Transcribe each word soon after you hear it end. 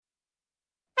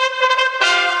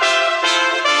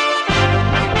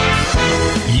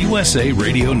USA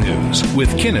Radio News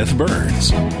with Kenneth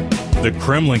Burns. The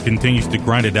Kremlin continues to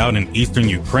grind it out in eastern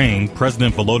Ukraine.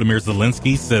 President Volodymyr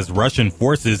Zelensky says Russian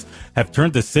forces have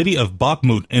turned the city of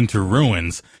Bakhmut into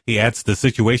ruins. He adds the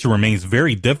situation remains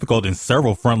very difficult in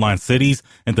several frontline cities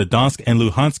in the Donetsk and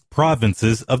Luhansk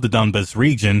provinces of the Donbas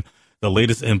region. The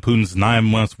latest in Putin's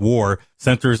 9-month war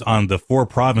centers on the 4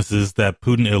 provinces that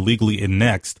Putin illegally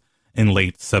annexed in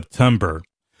late September.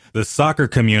 The soccer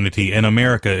community in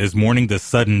America is mourning the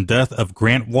sudden death of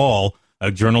Grant Wahl, a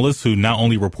journalist who not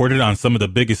only reported on some of the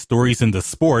biggest stories in the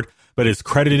sport, but is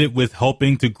credited with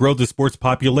helping to grow the sport's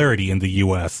popularity in the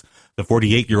U.S. The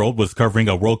 48-year-old was covering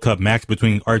a World Cup match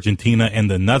between Argentina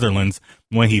and the Netherlands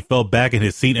when he fell back in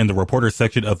his seat in the reporter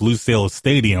section of Lusail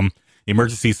Stadium.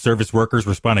 Emergency service workers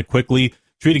responded quickly,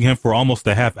 treating him for almost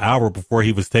a half hour before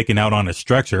he was taken out on a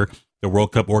stretcher. The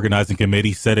World Cup organizing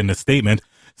committee said in a statement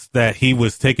that he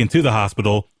was taken to the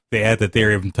hospital. They add that they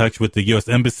are in touch with the U.S.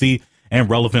 Embassy and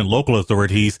relevant local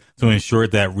authorities to ensure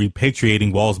that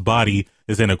repatriating Wahl's body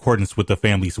is in accordance with the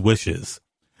family's wishes.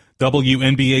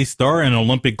 WNBA star and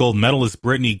Olympic gold medalist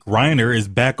Brittany Griner is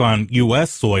back on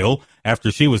U.S. soil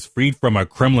after she was freed from a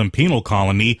Kremlin penal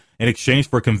colony in exchange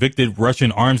for convicted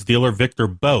Russian arms dealer Viktor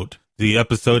Bout. The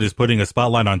episode is putting a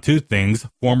spotlight on 2 things: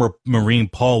 former Marine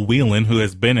Paul Whelan, who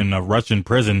has been in a Russian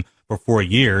prison for 4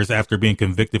 years after being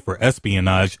convicted for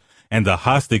espionage, and the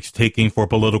hostage-taking for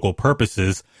political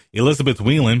purposes. Elizabeth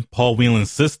Whelan, Paul Whelan's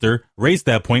sister, raised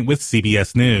that point with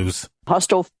CBS News.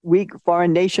 Hostile, weak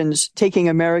foreign nations taking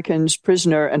Americans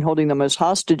prisoner and holding them as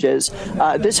hostages.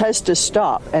 This has to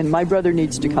stop, and my brother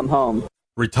needs to come home.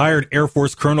 Retired Air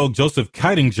Force Colonel Joseph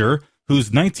Kittinger,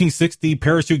 whose 1960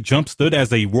 parachute jump stood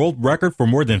as a world record for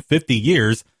more than 50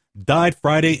 years, died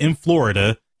Friday in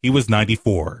Florida. He was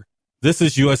 94. This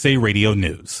is USA Radio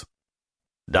News.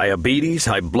 Diabetes,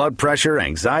 high blood pressure,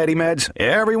 anxiety meds,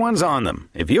 everyone's on them.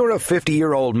 If you're a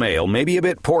 50-year-old male, maybe a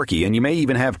bit porky, and you may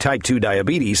even have type 2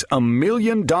 diabetes, $1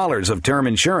 million of term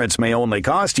insurance may only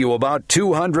cost you about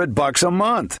 $200 a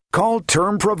month. Call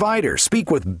Term Provider.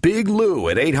 Speak with Big Lou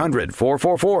at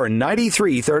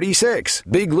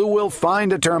 800-444-9336. Big Lou will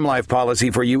find a term life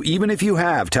policy for you even if you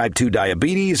have type 2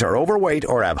 diabetes, are overweight,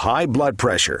 or have high blood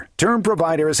pressure. Term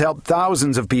Provider has helped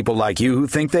thousands of people like you who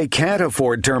think they can't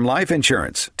afford term life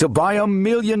insurance. To buy $1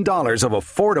 million of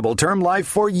affordable term life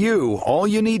for you, all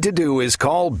you need to do is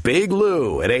call Big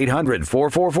Lou at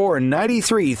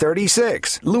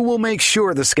 800-444-9336. Lou will make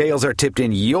sure the scales are tipped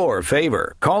in your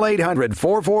favor. Call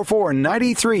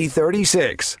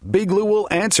 800-444-9336. Big Lou will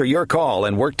answer your call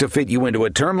and work to fit you into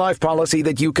a term life policy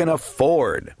that you can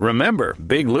afford. Remember,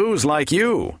 Big Lou's like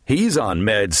you. He's on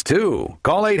meds too.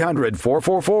 Call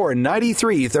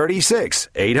 800-444-9336.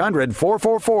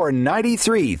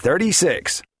 800-444-9336.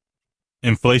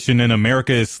 Inflation in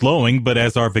America is slowing, but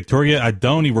as our Victoria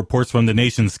Idoni reports from the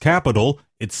nation's capital,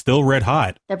 it's still red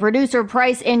hot. The Producer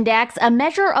Price Index, a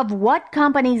measure of what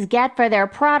companies get for their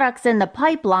products in the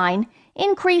pipeline,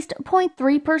 increased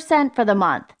 0.3% for the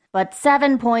month, but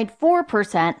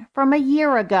 7.4% from a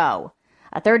year ago.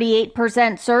 A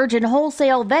 38% surge in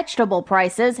wholesale vegetable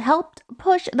prices helped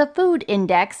push the food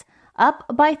index up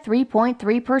by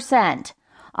 3.3%.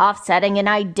 offsetting an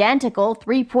identical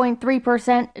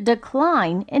 3.3%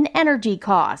 decline in energy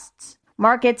costs.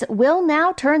 Markets will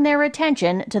now turn their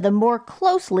attention to the more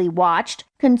closely watched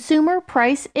Consumer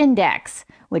Price Index,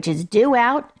 which is due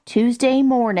out Tuesday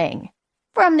morning.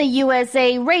 From the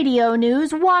USA Radio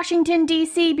News Washington,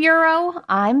 D.C. Bureau,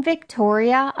 I'm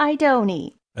Victoria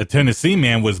Idoni. A Tennessee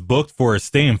man was booked for a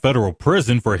stay in federal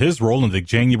prison for his role in the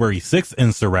January 6th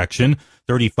insurrection.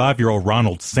 35-year-old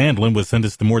Ronald Sandlin was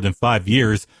sentenced to more than 5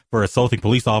 years for assaulting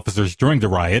police officers during the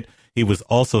riot. He was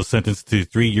also sentenced to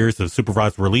 3 years of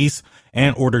supervised release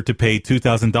and ordered to pay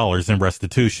 $2,000 in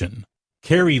restitution.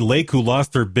 Kari Lake, who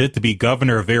lost her bid to be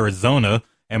governor of Arizona,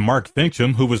 and Mark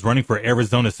Finchem, who was running for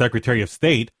Arizona Secretary of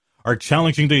State, are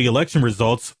challenging the election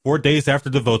results 4 days after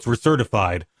the votes were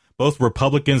certified. Both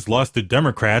Republicans lost to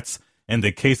Democrats. In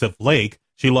the case of Lake,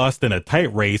 she lost in a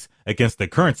tight race against the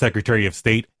current Secretary of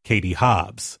State, Katie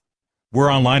Hobbs.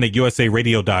 We're online at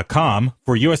usaradio.com.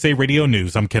 For USA Radio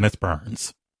News, I'm Kenneth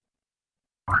Burns.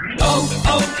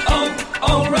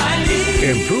 O'Reilly.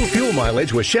 Improve fuel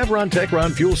mileage with Chevron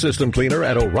Techron Fuel System Cleaner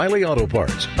at O'Reilly Auto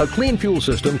Parts. A clean fuel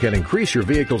system can increase your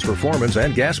vehicle's performance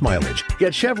and gas mileage.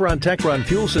 Get Chevron Techron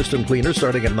Fuel System Cleaner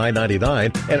starting at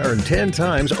 $9.99 and earn 10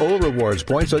 times O rewards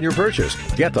points on your purchase.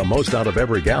 Get the most out of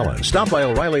every gallon. Stop by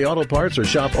O'Reilly Auto Parts or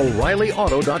shop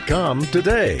O'ReillyAuto.com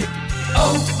today.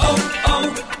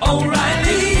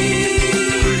 O'Reilly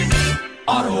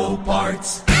Auto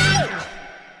Parts.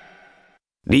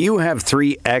 Do you have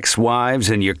 3 ex-wives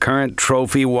and your current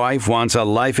trophy wife wants a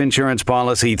life insurance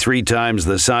policy 3 times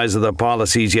the size of the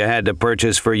policies you had to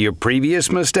purchase for your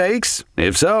previous mistakes?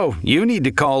 If so, you need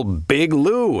to call Big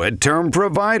Lou at Term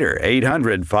Provider,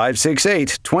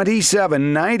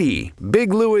 800-568-2790.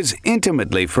 Big Lou is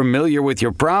intimately familiar with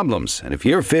your problems, and if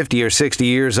you're 50 or 60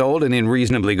 years old and in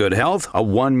reasonably good health, a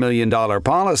 $1 million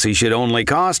policy should only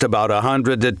cost about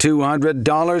 $100 to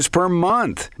 $200 per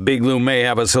month. Big Lou may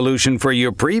have a solution for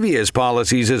your previous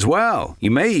policies as well.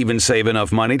 You may even save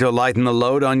enough money to lighten the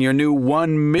load on your new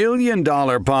 $1 million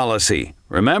policy.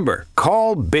 Remember,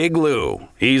 call Big Lou.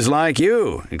 He's like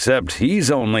you, except he's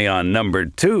only on number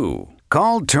 2.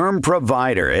 Call Term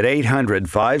Provider at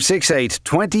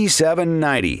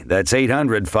 800-568-2790. That's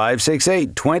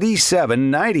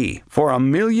 800-568-2790. For $1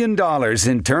 million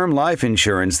in term life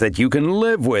insurance that you can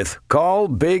live with, call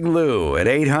Big Lou at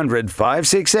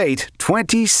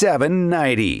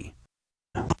 800-568-2790.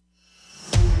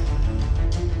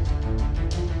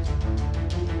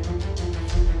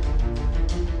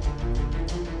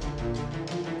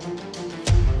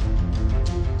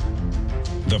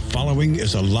 The following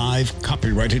is a live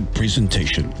copyrighted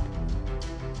presentation.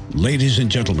 Ladies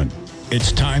and gentlemen,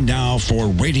 it's time now for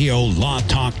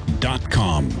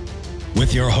RadioLawTalk.com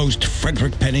with your host,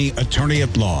 Frederick Penny, attorney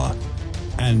at law.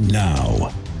 And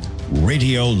now,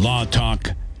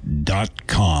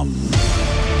 RadioLawTalk.com.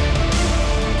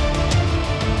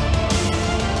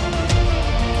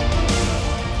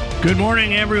 Good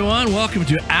morning, everyone. Welcome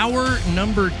to hour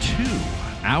number 2.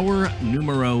 Our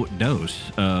numero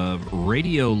dos of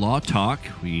Radio Law Talk.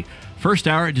 First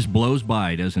hour, it just blows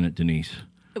by, doesn't it, Denise?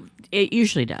 It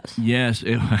usually does. Yes.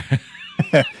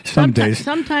 Some days.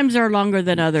 Sometimes they're longer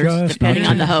than others, depending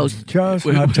on the host. Just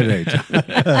not today.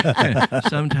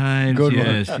 Sometimes,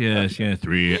 yes.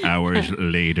 3 hours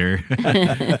later.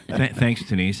 Thanks,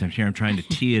 Denise. I'm sure I'm trying to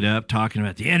tee it up, talking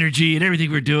about the energy and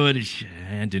everything we're doing.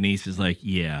 And Denise is like,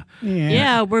 yeah.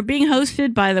 Yeah, we're being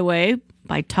hosted, by the way,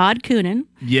 by Todd Coonan.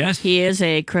 Yes. He is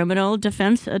a criminal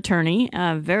defense attorney,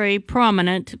 a very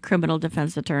prominent criminal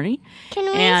defense attorney. Can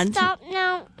we stop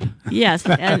now? Yes,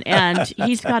 and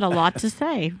he's got a lot to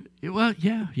say. Well,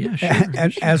 yeah, sure.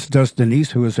 And as does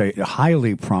Denise, who is a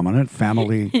highly prominent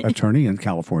family attorney in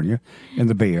California, in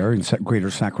the Bay Area, in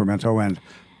greater Sacramento, and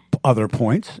other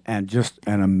points, and just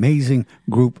an amazing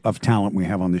group of talent we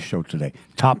have on this show today.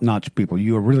 Top-notch people.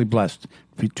 You are really blessed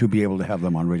to be able to have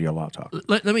them on Radio Law Talk.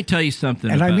 Let me tell you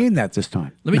something. And I mean that this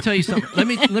time. Let me tell you something. let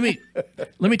me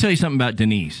tell you something about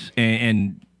Denise,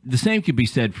 and the same could be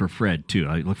said for Fred too.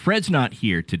 Look, Fred's not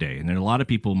here today, and there are a lot of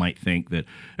people might think that,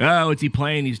 oh, what's he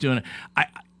playing? He's doing it.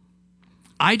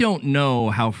 I don't know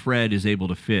how Fred is able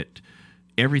to fit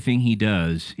everything he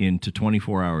does into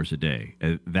 24 hours a day.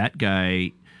 That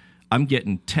guy. I'm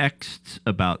getting texts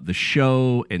about the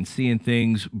show and seeing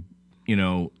things,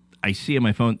 I see on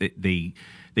my phone that they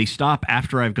stop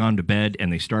after I've gone to bed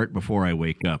and they start before I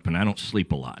wake up, and I don't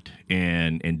sleep a lot.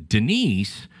 And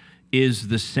Denise is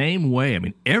the same way. I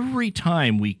mean, every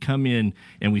time we come in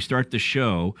and we start the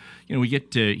show, we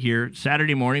get to hear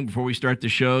Saturday morning before we start the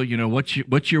show,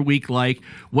 what's your week like?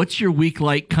 What's your week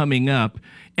like coming up?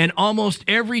 And almost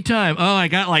every time, I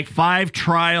got like 5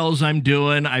 trials I'm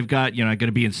doing. I've got, I'm going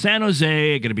to be in San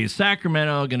Jose, I'm going to be in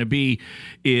Sacramento, I'm going to be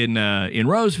in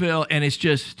Roseville. And it's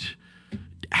just,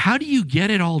 how do you get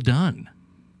it all done?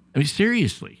 I mean,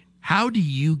 seriously, how do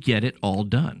you get it all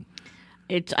done?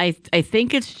 I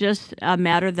think it's just a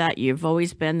matter that you've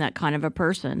always been that kind of a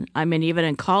person. I mean, even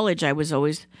in college, I was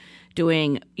always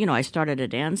doing, I started a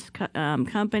dance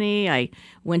company. I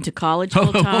went to college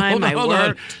full time. I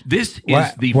worked. This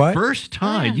is the first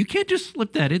time. You can't just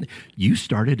slip that in. You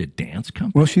started a dance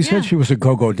company? Well, she said she was a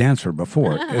go-go dancer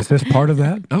before. Is this part of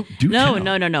that? Oh, No.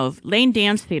 Lane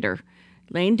Dance Theater.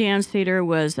 Lane Dance Theater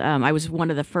was, I was one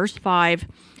of the first 5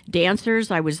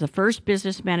 dancers. I was the first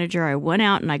business manager. I went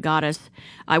out and I got us,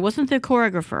 I wasn't the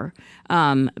choreographer,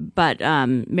 but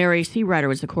Mary Seawriter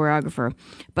was the choreographer.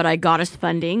 But I got us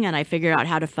funding and I figured out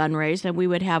how to fundraise, and we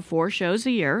would have 4 shows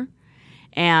a year.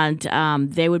 And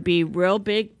they would be real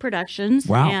big productions.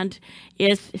 Wow. And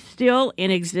it's still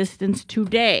in existence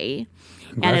today.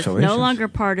 And it's no longer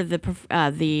part of the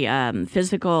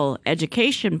physical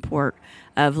education port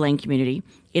of Lane Community.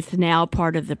 it's now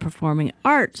part of the performing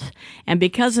arts. And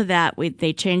because of that,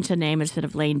 they changed the name. Instead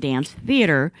of Lane Dance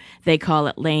Theater, they call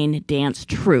it Lane Dance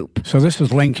Troupe. So this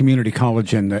is Lane Community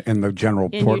College in the general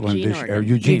In Portland,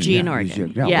 Eugene, Oregon.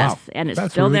 Eugene. Yeah, yes, wow. and it's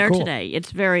That's still really there cool. today.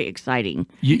 It's very exciting.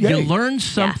 You learn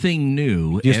something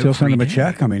new. Do you still send them a every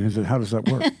check? I mean, how does that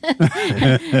work?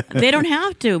 They don't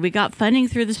have to. We got funding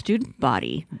through the student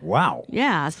body. Wow.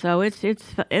 Yeah, so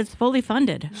it's fully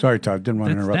funded. Sorry, Todd. Didn't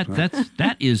want to interrupt.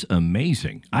 That is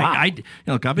amazing. Wow.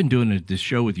 Look, I've been doing this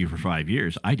show with you for 5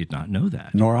 years. I did not know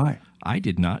that. Nor I. I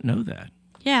did not know that.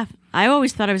 Yeah, I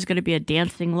always thought I was going to be a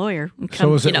dancing lawyer. And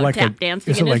So is it like tap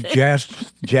dancing? is it like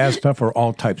jazz stuff or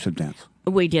all types of dance?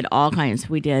 We did all kinds.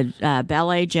 We did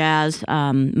ballet, jazz,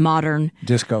 modern.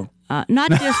 Disco.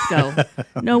 Not disco.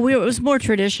 No, it was more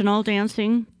traditional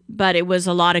dancing, but it was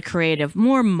a lot of creative,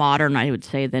 more modern, I would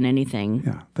say, than anything.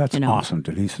 Yeah, that's awesome,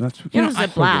 Denise. It was a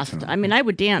blast. I mean, I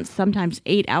would dance sometimes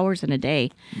 8 hours in a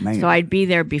day. Man. So I'd be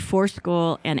there before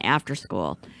school and after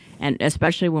school, and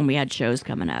especially when we had shows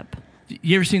coming up.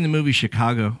 You ever seen the movie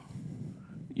Chicago?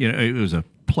 It was a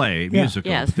play, musical.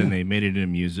 Yes. But then they made it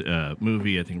into a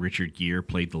movie. I think Richard Gere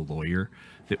played the lawyer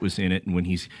that was in it, and when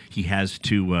he has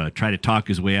to try to talk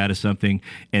his way out of something,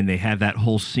 and they have that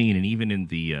whole scene, and even in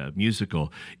the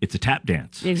musical, it's a tap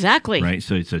dance. Exactly. Right.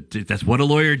 So that's what a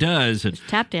lawyer does. It's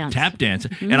tap dance. Tap dance.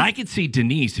 Mm-hmm. And I could see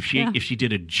Denise if she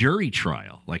did a jury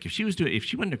trial, like if she went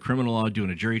into criminal law doing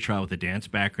a jury trial with a dance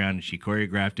background and she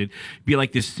choreographed it, it'd be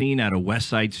like this scene out of West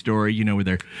Side Story, where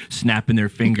they're snapping their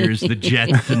fingers, the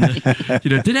jets, and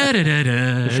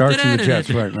The sharks and the jets.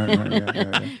 Right.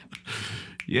 Yeah.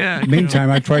 Yeah. Meantime,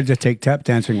 I tried to take tap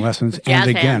dancing lessons, Jazz and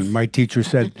again, hands. my teacher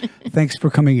said, "Thanks for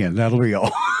coming in. That'll be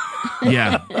all."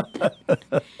 Yeah.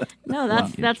 No,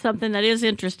 that's something that is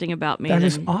interesting about me. That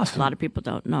is and awesome. A lot of people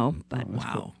don't know, but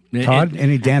Wow. Todd,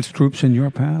 any dance troops in your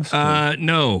past?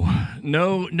 No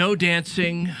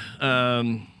dancing.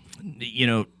 No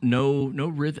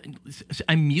rhythm.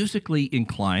 I'm musically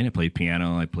inclined. I play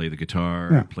piano. I play the guitar.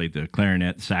 Yeah. I played the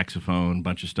clarinet, the saxophone, a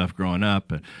bunch of stuff growing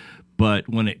up. But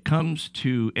when it comes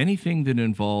to anything that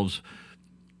involves,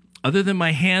 other than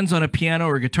my hands on a piano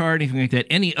or guitar, anything like that,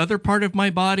 any other part of my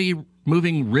body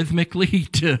moving rhythmically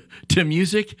to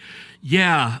music,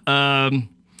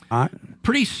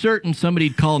 pretty certain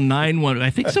somebody'd call 911. I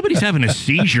think somebody's having a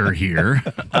seizure here.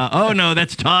 Oh no,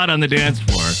 that's Todd on the dance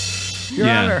floor. Your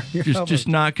Honor, you're just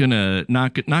not gonna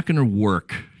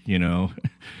work.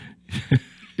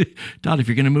 Todd, if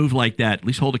you're gonna move like that, at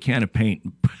least hold a can of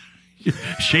paint.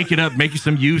 Shake it up, make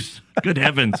some use. Good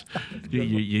heavens,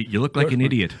 you look like an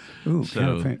idiot. Ooh, can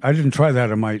of paint. I didn't try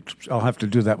that. I'll have to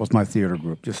do that with my theater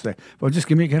group. Just say, well, just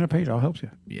give me a can of paint. I'll help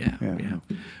you. Yeah.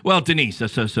 Well, Denise,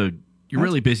 so you're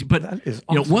really busy. But that is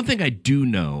awesome. one thing I do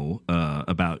know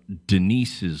about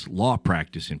Denise's law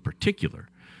practice in particular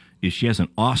is she has an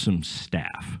awesome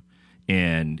staff,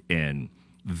 and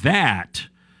that.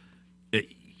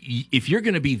 If you're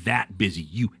going to be that busy,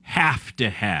 you have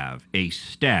to have a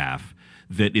staff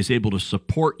that is able to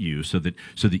support you so that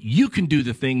you can do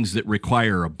the things that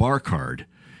require a bar card,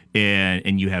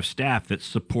 and you have staff that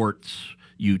supports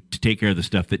you to take care of the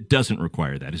stuff that doesn't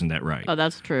require that. Isn't that right? Oh,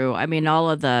 that's true. I mean,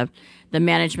 all of the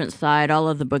management side, all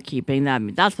of the bookkeeping,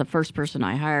 that's the first person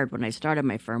I hired when I started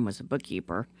my firm was a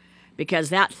bookkeeper, because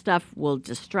that stuff will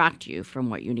distract you from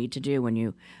what you need to do when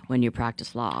you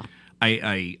practice law.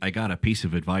 I got a piece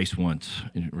of advice once.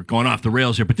 We're going off the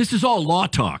rails here, but this is all law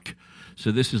talk.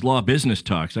 So this is law business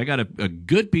talk. So I got a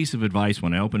good piece of advice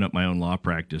when I opened up my own law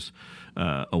practice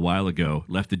a while ago.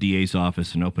 Left the DA's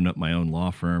office and opened up my own law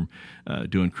firm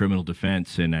doing criminal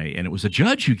defense. And it was a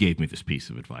judge who gave me this piece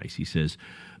of advice. He says,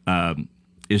 as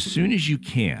soon as you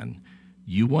can,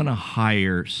 you want to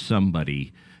hire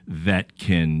somebody that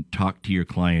can talk to your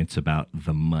clients about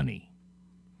the money,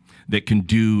 that can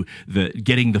do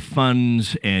getting the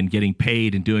funds and getting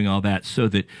paid and doing all that, so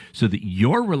that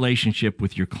your relationship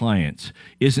with your clients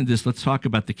isn't this, let's talk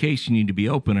about the case, you need to be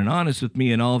open and honest with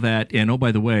me and all that, and oh,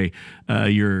 by the way,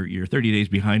 you're 30 days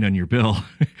behind on your bill.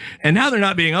 And now they're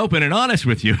not being open and honest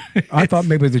with you. I thought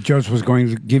maybe the judge was going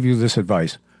to give you this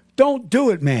advice. Don't do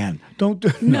it, man. Don't do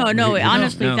it. No,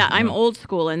 honestly, No. I'm old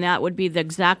school, and that would be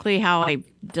exactly how I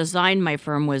designed my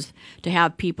firm, was to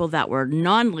have people that were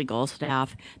non-legal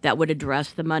staff that would address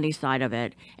the money side of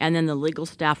it, and then the legal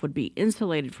staff would be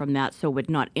insulated from that, so it would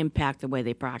not impact the way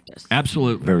they practice.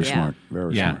 Absolutely. Very Yeah. smart.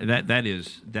 Very smart. Yeah,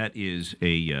 that is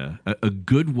a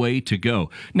good way to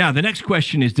go. Now, the next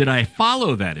question is, did I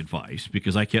follow that advice?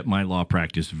 Because I kept my law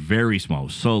practice very small,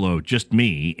 solo, just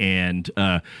me. And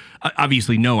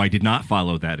obviously, no, I did not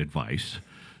follow that advice.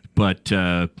 But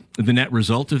the net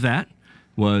result of that,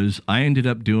 was I ended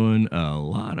up doing a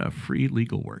lot of free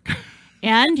legal work.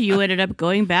 And you ended up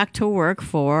going back to work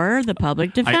for the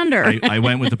public defender. I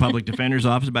went with the public defender's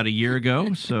office about a year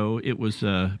ago. So it was,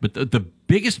 but the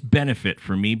biggest benefit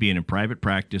for me being in private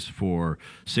practice for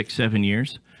 6-7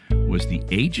 years was the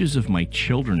ages of my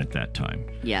children at that time.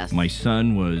 Yes. My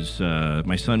son was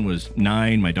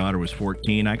 9. My daughter was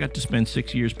 14. I got to spend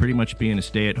 6 years pretty much being a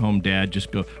stay-at-home dad, just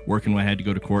working when I had to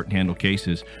go to court and handle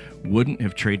cases. Wouldn't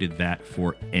have traded that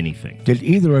for anything. Did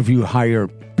either of you hire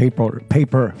paper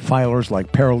filers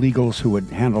like paralegals who would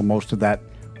handle most of that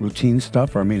routine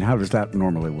stuff? Or, I mean, how does that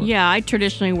normally work? Yeah, I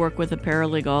traditionally work with a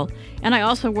paralegal, and I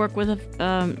also work with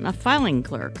a filing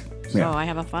clerk. So I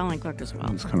have a filing clerk as well.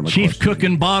 Kind of Chief cook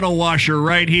and bottle washer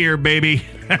right here, baby.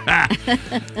 All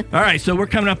right, so we're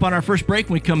coming up on our first break.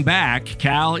 When we come back,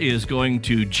 Cal is going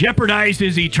to jeopardize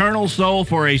his eternal soul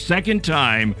for a second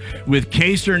time with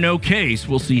Case or No Case.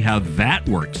 We'll see how that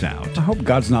works out. I hope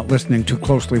God's not listening too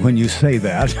closely when you say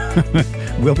that.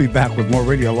 We'll be back with more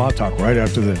Radio Law Talk right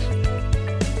after this.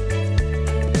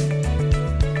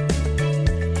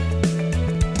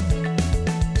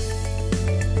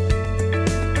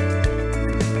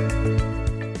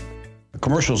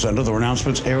 Commercials and other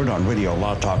announcements aired on Radio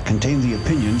Law Talk contain the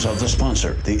opinions of the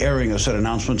sponsor. The airing of said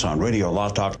announcements on Radio Law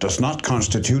Talk does not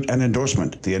constitute an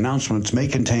endorsement. The announcements may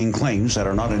contain claims that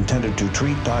are not intended to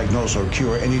treat, diagnose, or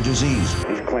cure any disease.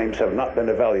 These claims have not been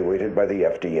evaluated by the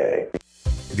FDA.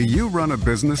 Do you run a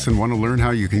business and want to learn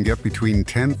how you can get between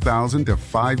 $10,000 to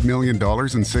 $5 million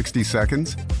in 60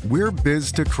 seconds? We're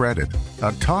Biz2Credit,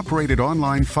 a top-rated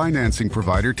online financing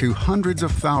provider to hundreds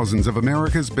of thousands of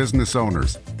America's business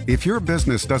owners. If your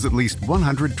business does at least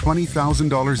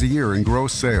 $120,000 a year in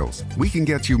gross sales, we can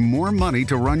get you more money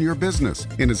to run your business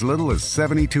in as little as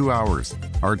 72 hours.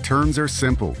 Our terms are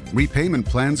simple, repayment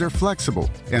plans are flexible,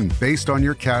 and based on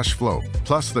your cash flow.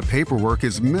 Plus, the paperwork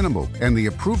is minimal and the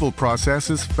approval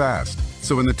process is fast.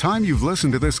 So in the time you've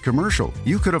listened to this commercial,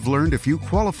 you could have learned if you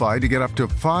qualify to get up to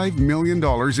 $5 million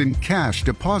in cash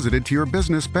deposited to your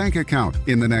business bank account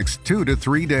in the next 2 to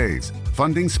 3 days.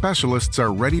 Funding specialists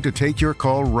are ready to take your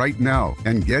call right now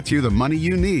and get you the money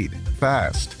you need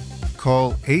fast.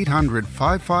 Call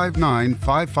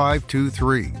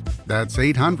 800-559-5523. That's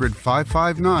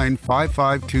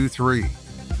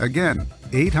 800-559-5523. Again,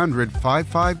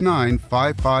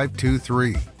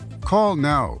 800-559-5523. Call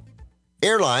now.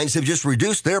 Airlines have just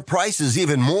reduced their prices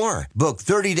even more. Book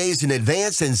 30 days in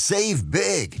advance and save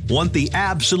big. Want the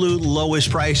absolute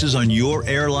lowest prices on your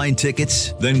airline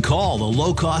tickets? Then call the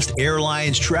Low Cost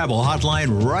Airlines Travel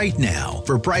Hotline right now.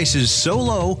 For prices so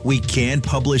low, we can't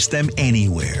publish them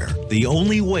anywhere. The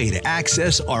only way to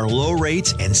access our low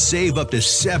rates and save up to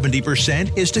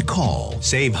 70% is to call.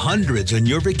 Save hundreds on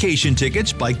your vacation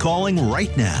tickets by calling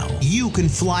right now. You can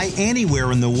fly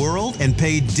anywhere in the world and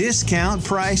pay discount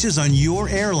prices on your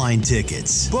airline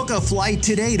tickets. Book a flight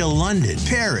today to London,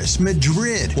 Paris,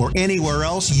 Madrid, or anywhere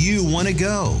else you want to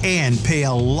go and pay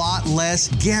a lot less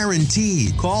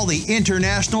guaranteed. Call the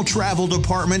International Travel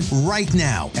Department right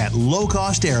now at Low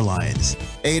Cost Airlines.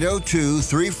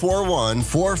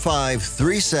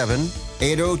 802-341-4537.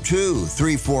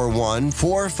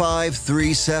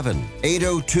 802-341-4537.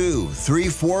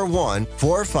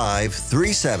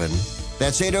 802-341-4537.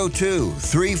 That's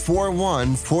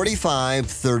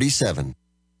 802-341-4537.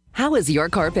 How is your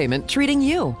car payment treating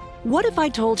you? What if I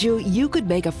told you you could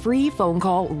make a free phone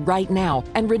call right now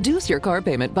and reduce your car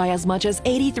payment by as much as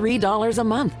 $83 a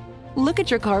month? Look at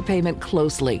your car payment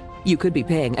closely. You could be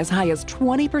paying as high as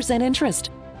 20% interest.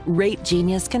 Rate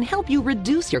Genius can help you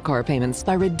reduce your car payments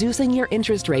by reducing your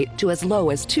interest rate to as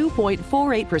low as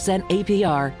 2.48%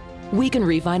 APR. We can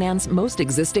refinance most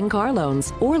existing car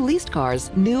loans or leased cars,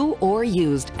 new or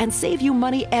used, and save you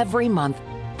money every month.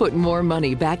 Put more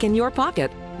money back in your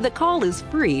pocket. The call is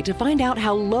free to find out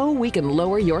how low we can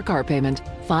lower your car payment.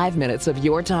 5 minutes of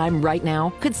your time right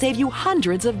now could save you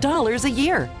hundreds of dollars a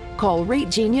year. Call Rate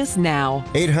Genius now.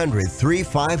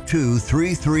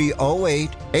 800-352-3308.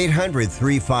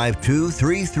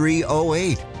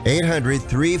 800-352-3308.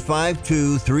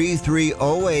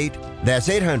 800-352-3308. That's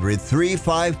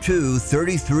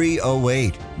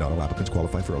 800-352-3308. Not all applicants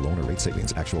qualify for a loan or rate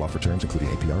savings. Actual offer terms, including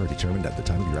APR, are determined at the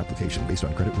time of your application based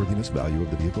on creditworthiness, value of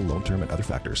the vehicle, loan term, and other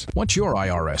factors. What's your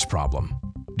IRS problem?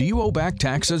 Do you owe back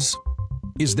taxes?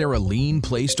 Is there a lien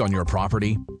placed on your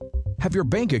property? Have your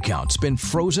bank accounts been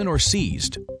frozen or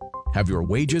seized? Have your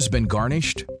wages been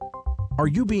garnished? Are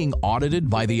you being audited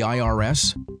by the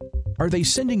IRS? Are they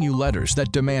sending you letters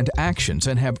that demand actions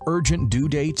and have urgent due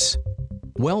dates?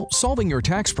 Well, solving your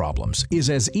tax problems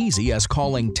is as easy as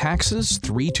calling Taxes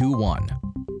 321.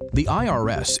 The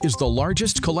IRS is the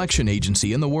largest collection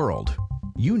agency in the world.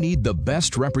 You need the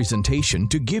best representation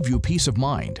to give you peace of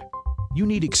mind. You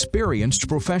need experienced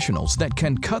professionals that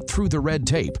can cut through the red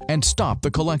tape and stop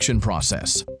the collection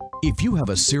process. If you have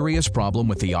a serious problem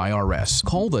with the IRS,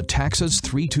 call the Taxes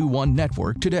 321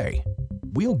 network today.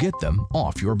 We'll get them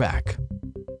off your back.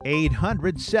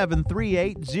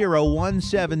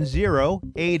 800-738-0170,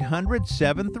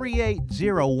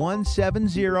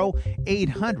 800-738-0170,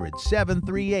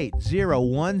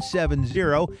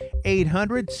 800-738-0170,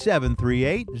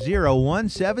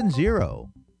 800-738-0170.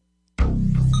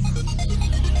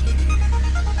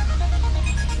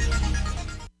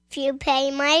 If you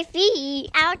pay my fee,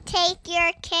 I'll take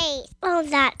your case. Oh,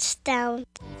 that's down.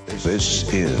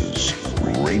 This is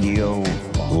Radio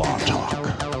Law Talk.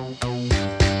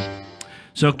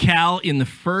 So, Cal, in the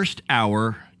first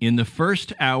hour,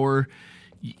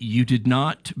 you did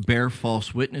not bear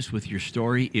false witness with your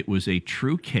story. It was a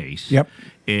true case. Yep.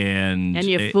 And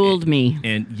you fooled me.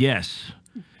 And yes.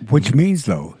 Which means,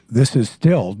 though, this is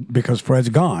still, because Fred's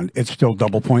gone, it's still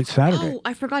double point Saturday. Oh,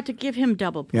 I forgot to give him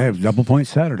double points. Yeah, double point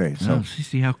Saturday. So oh,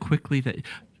 see how quickly that...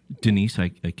 Denise,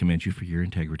 I commend you for your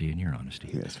integrity and your honesty.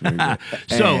 Yes, very good.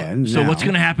 So what's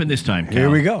going to happen this time, Cal? Here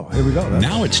we go.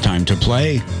 Now it's time to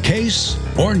play Case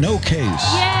or No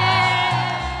Case.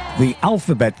 The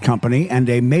Alphabet Company and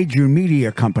a major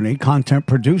media company, Content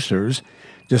Producers,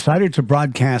 decided to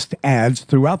broadcast ads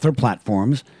throughout their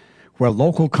platforms where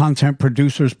local content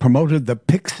producers promoted the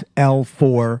Pixel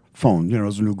 4 phone,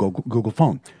 it's a new Google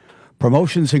phone.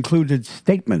 Promotions included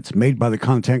statements made by the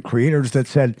content creators that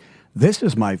said, "This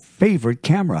is my favorite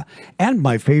camera and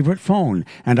my favorite phone,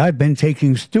 and I've been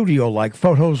taking studio-like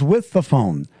photos with the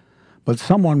phone." But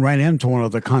someone ran into one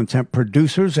of the content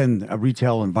producers in a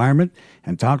retail environment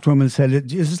and talked to him and said,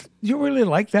 "Do you really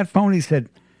like that phone?" He said,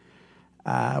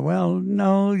 well,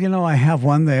 no, I have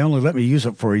one. They only let me use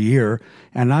it for a year,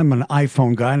 and I'm an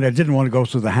iPhone guy, and I didn't want to go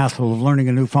through the hassle of learning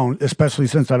a new phone, especially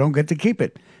since I don't get to keep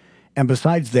it. And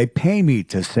besides, they pay me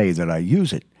to say that I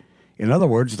use it. In other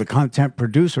words, the content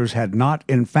producers had not,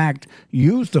 in fact,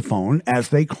 used the phone as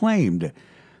they claimed.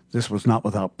 This was not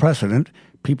without precedent,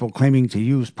 people claiming to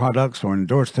use products or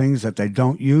endorse things that they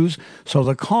don't use. So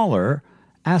the caller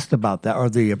asked about that, or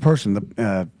the person,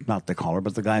 not the caller,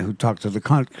 but the guy who talked to the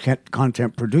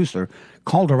content producer,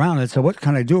 called around and said, "What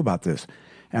can I do about this?"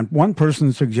 And one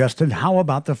person suggested, "How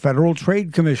about the Federal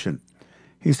Trade Commission?"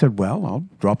 He said, "Well, I'll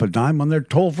drop a dime on their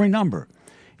toll-free number."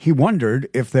 He wondered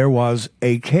if there was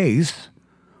a case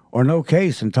or no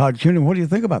case. And Todd Cunin, what do you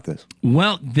think about this?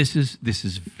 Well, this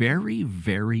is very,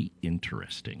 very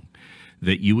interesting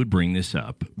that you would bring this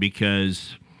up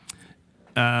because,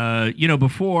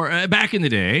 before, back in the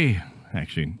day,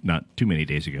 actually not too many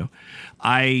days ago,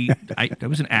 I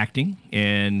was in acting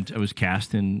and I was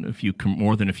cast in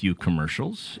more than a few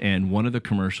commercials. And one of the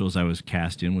commercials I was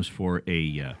cast in was for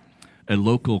a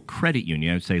local credit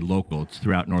union. I would say local. It's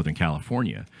throughout Northern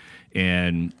California.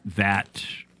 And that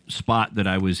spot that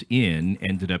I was in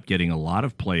ended up getting a lot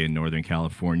of play in Northern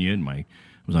California. And I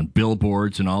was on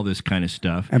billboards and all this kind of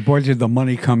stuff. And boy, did the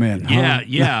money come in.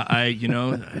 Yeah. I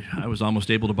was almost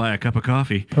able to buy a cup of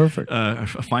coffee. Perfect.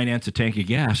 Finance a tank of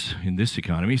gas in this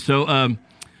economy. So,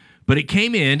 but it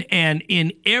came in, and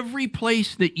in every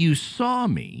place that you saw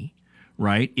me,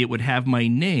 right, it would have my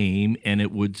name and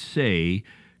it would say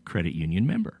credit union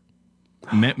member,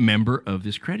 member of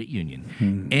this credit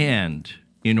union. And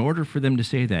in order for them to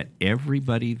say that,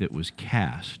 everybody that was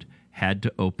cast had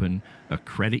to open a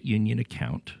credit union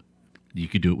account. You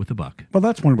could do it with a buck. Well,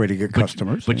 that's one way to get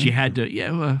customers. But you had to,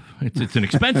 it's an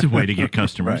expensive way to get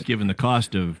customers, right, given the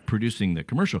cost of producing the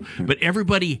commercial. But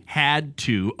everybody had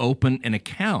to open an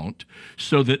account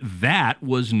so that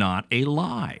was not a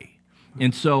lie.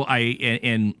 And so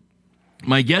and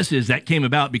my guess is that came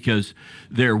about because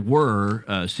there were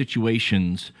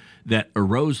situations that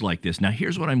arose like this. Now,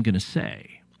 here's what I'm going to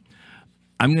say.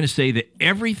 I'm going to say that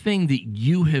everything that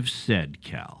you have said,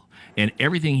 Cal, and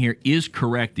everything here is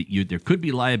correct, that there could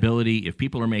be liability if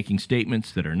people are making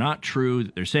statements that are not true,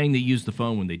 that they're saying they used the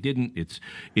phone when they didn't. It's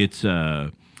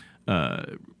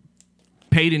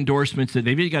paid endorsements, that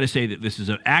they've either got to say that this is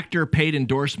an actor paid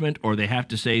endorsement, or they have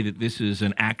to say that this is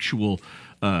an actual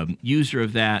user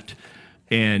of that.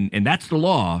 And that's the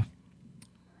law,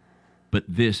 but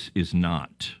this is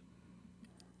not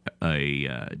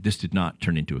this did not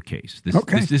turn into a case.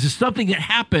 This is something that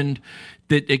happened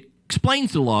that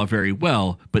explains the law very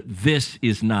well, but this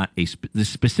is not this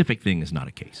specific thing is not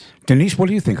a case. Denise, what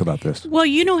do you think about this? Well,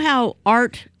 you know how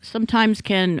art sometimes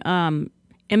can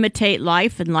imitate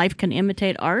life and life can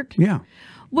imitate art? Yeah.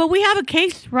 Well, we have a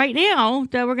case right now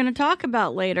that we're going to talk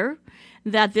about later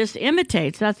that this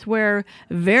imitates. That's where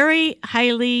very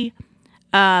highly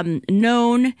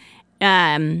known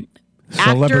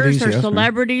actors or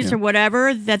celebrities Yeah. or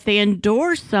whatever that they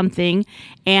endorse something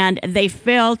and they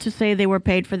fail to say they were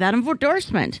paid for that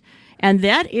endorsement. And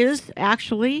that is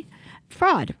actually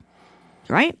fraud,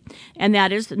 right? And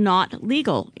that is not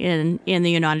legal in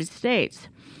the United States.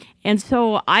 And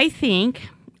so I think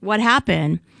what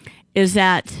happened is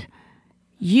that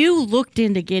you looked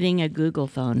into getting a Google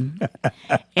phone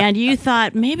and you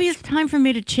thought, maybe it's time for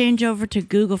me to change over to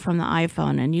Google from the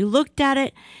iPhone. And you looked at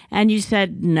it and you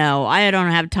said, no, I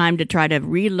don't have time to try to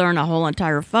relearn a whole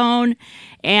entire phone.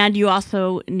 And you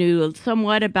also knew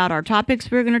somewhat about our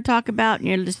topics we were going to talk about. And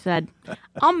you just said,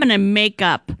 I'm going to make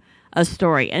up a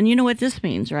story. And you know what this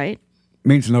means, right?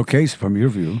 Means no case from your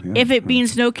view. Yeah. If it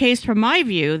means no case from my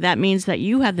view, that means that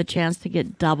you have the chance to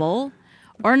get double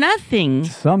or nothing.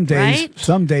 Some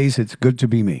days it's good to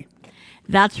be me.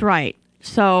 That's right.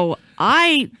 So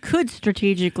I could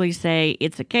strategically say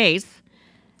it's a case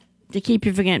to keep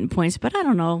you from getting points, but I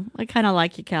don't know. I kind of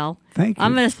like you, Cal. Thank you.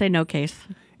 I'm going to say no case.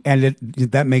 And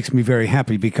that makes me very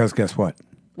happy because guess what?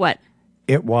 What?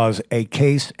 It was a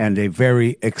case and a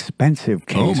very expensive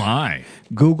case. Oh, my.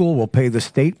 Google will pay the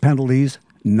state penalties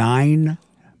 $9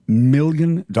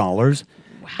 million and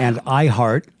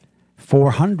iHeart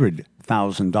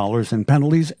 $400,000 in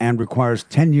penalties and requires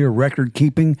 10-year record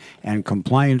keeping and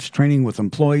compliance training with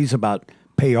employees about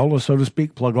payola, so to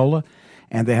speak, plugola.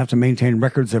 And they have to maintain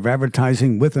records of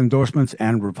advertising with endorsements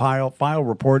and file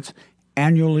reports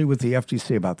annually with the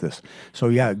FTC about this. So,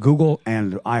 yeah, Google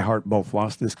and iHeart both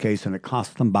lost this case, and it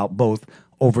cost them about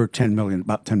 $10 million.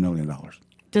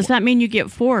 Does that mean you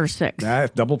get 4 or 6?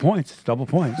 Double points.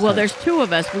 Well, there's 2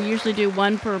 of us. We usually do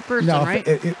 1 per person, No, right?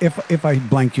 if I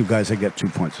blank you guys, I get 2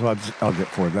 points. So I'll get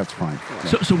 4. That's fine.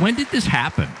 Yeah. So when did this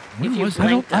happen? When was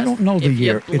that? I don't know the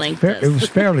year. It was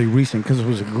fairly recent because it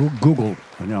was a Google,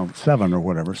 7 or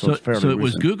whatever. So it's fairly So it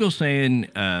was recent. Google saying,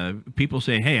 people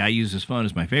say, hey, I use this phone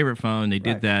as my favorite phone. They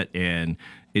did that, and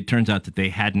it turns out that they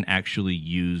hadn't actually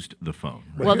used the phone.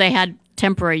 Right? Well, they had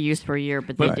temporary use for a year,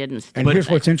 but they didn't. And here's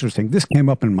what's interesting. This came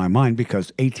up in my mind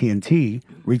because AT&T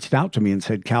reached out to me and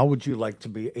said, Cal, would you like to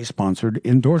be a sponsored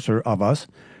endorser of us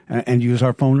and use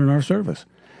our phone in our service?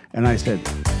 And I said,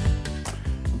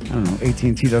 I don't know,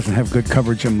 AT&T doesn't have good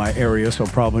coverage in my area, so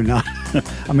probably not.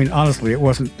 I mean, honestly, it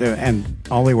wasn't, and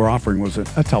all they were offering was a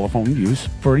telephone use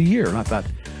for a year. And I thought,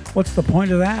 what's the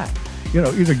point of that?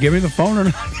 Either give me the phone or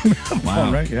not give me the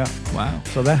phone, right? Yeah. Wow.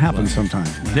 So that happens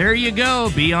sometimes. Yeah. There you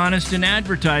go. Be honest in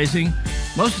advertising.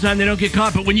 Most of the time they don't get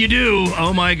caught, but when you do,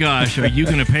 oh my gosh, are you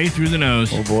going to pay through the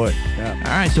nose? Oh boy. Yeah.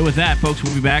 All right. So with that, folks,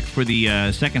 we'll be back for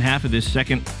the second half of this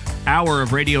second hour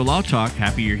of Radio Law Talk.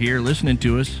 Happy you're here listening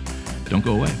to us. Don't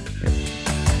go away.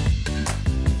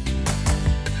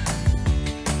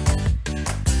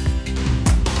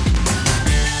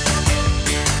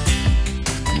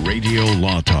 Radio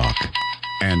Law Talk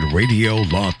and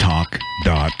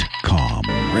RadioLawTalk.com.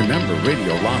 Remember,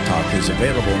 Radio Law Talk is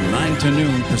available 9 to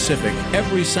noon Pacific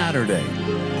every Saturday,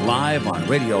 live on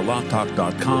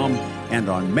RadioLawTalk.com and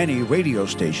on many radio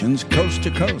stations coast to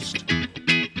coast.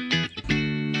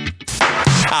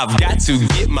 I've got to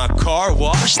get my car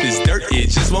washed. This dirt, it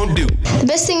just won't do. The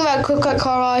best thing about Quick Quack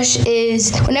Car Wash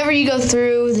is whenever you go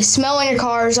through, the smell on your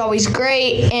car is always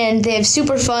great, and they have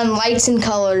super fun lights and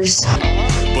colors.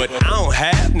 But I don't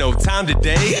have no time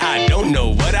today. I don't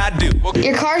know what I do.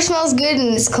 Your car smells good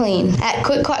and it's clean at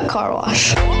Quick Quack Car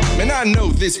Wash. Man, I know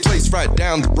this place right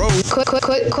down the road. Quick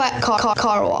Quack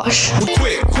Car Wash.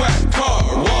 Quick Quack Car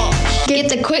Wash. Get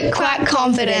the Quick Quack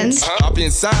confidence. Hop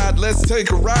inside, let's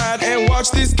take a ride and watch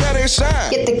this cat and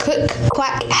shine. Get the Quick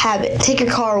Quack habit. Take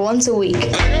your car once a week.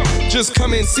 Just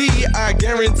come and see, I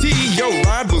guarantee your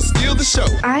ride will steal the show.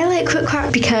 I like Quick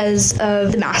Quack because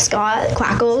of the mascot,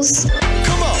 Quackles.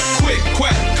 Come on, Quick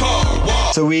Quack Car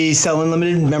Wash. So we sell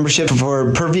unlimited membership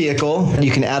per vehicle.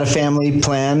 You can add a family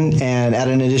plan and add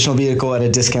an additional vehicle at a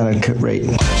discounted rate.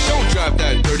 Don't drive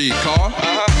that dirty car.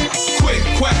 Quick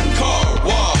Quack Car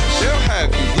Wash. They'll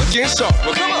have you looking sharp.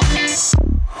 Well, come on.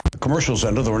 Commercials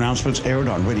and other announcements aired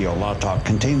on Radio Law Talk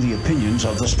contain the opinions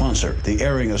of the sponsor. The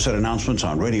airing of said announcements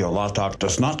on Radio Law Talk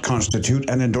does not constitute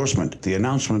an endorsement. The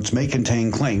announcements may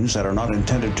contain claims that are not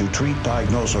intended to treat,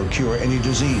 diagnose, or cure any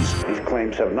disease. These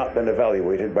claims have not been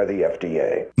evaluated by the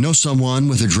FDA. Know someone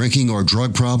with a drinking or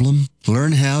drug problem?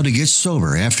 Learn how to get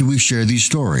sober after we share these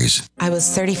stories. I was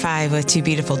 35 with 2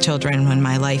 beautiful children when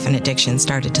my life and addiction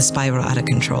started to spiral out of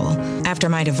control. After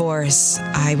my divorce,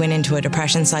 I went into a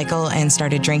depression cycle and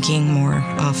started drinking more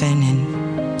often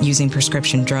and using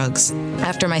prescription drugs.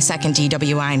 After my second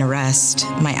DWI and arrest,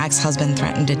 my ex-husband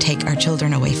threatened to take our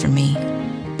children away from me.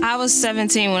 I was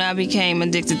 17 when I became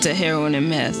addicted to heroin and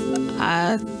meth.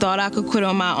 I thought I could quit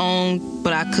on my own,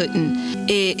 but I couldn't.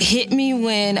 It hit me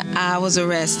when I was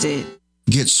arrested.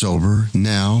 Get sober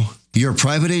now. Your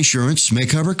private insurance may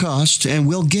cover costs and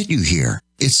we'll get you here.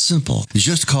 It's simple.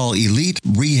 Just call Elite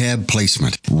Rehab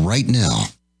Placement right now.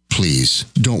 Please,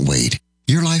 don't wait.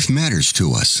 Your life matters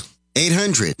to us.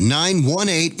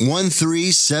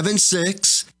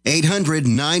 800-918-1376.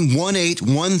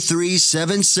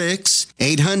 800-918-1376.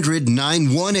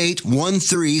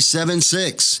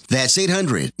 800-918-1376. That's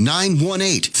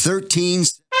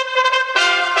 800-918-1376.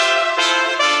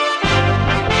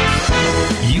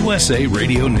 USA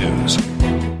Radio News.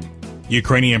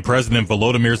 Ukrainian President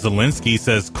Volodymyr Zelensky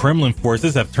says Kremlin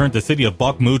forces have turned the city of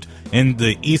Bakhmut in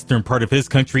the eastern part of his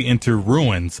country into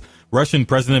ruins. Russian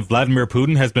President Vladimir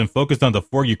Putin has been focused on the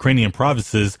 4 Ukrainian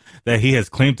provinces that he has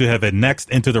claimed to have annexed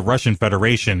into the Russian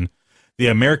Federation. The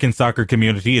American soccer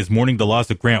community is mourning the loss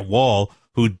of Grant Wall,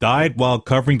 who died while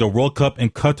covering the World Cup in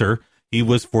Qatar. He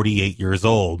was 48 years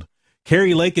old.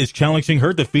 Carrie Lake is challenging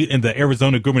her defeat in the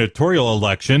Arizona gubernatorial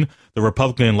election. The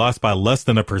Republican lost by less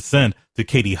than 1% to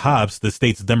Katie Hobbs, the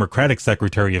state's Democratic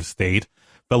Secretary of State.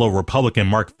 Fellow Republican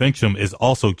Mark Finchem is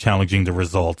also challenging the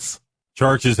results.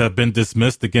 Charges have been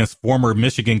dismissed against former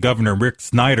Michigan Governor Rick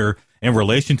Snyder in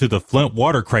relation to the Flint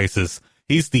water crisis.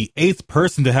 He's the 8th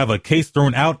person to have a case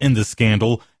thrown out in the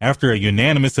scandal after a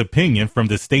unanimous opinion from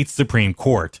the state's Supreme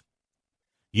Court.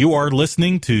 You are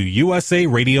listening to USA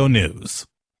Radio News.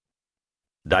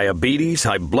 Diabetes,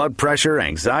 high blood pressure,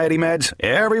 anxiety meds,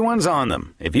 everyone's on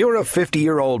them. If you're a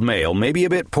 50-year-old male, maybe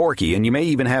a bit porky, and you may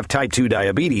even have type 2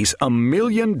 diabetes, $1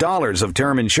 million of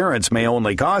term insurance may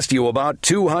only cost you about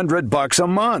 $200 a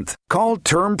month. Call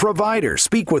Term Provider.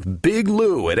 Speak with Big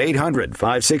Lou at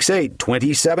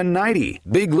 800-568-2790.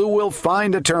 Big Lou will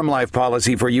find a term life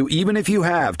policy for you even if you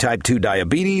have type 2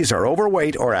 diabetes, are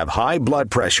overweight, or have high blood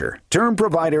pressure. Term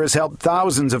Provider has helped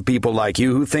thousands of people like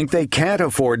you who think they can't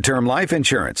afford term life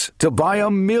insurance. To buy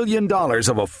 $1 million of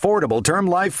affordable term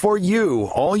life for you,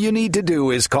 all you need to do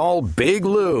is call Big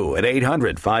Lou at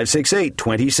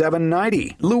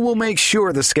 800-568-2790. Lou will make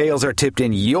sure the scales are tipped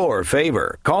in your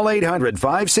favor. Call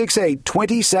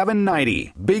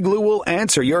 800-568-2790. Big Lou will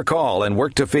answer your call and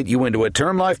work to fit you into a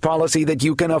term life policy that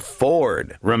you can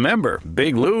afford. Remember,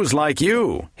 Big Lou's like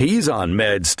you. He's on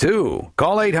meds too.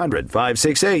 Call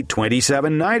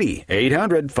 800-568-2790.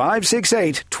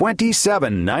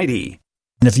 800-568-2790.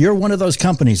 And if you're one of those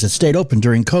companies that stayed open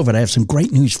during COVID, I have some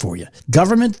great news for you.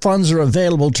 Government funds are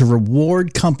available to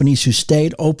reward companies who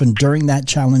stayed open during that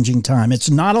challenging time. It's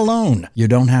not a loan. You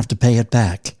don't have to pay it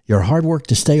back. Your hard work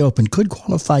to stay open could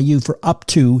qualify you for up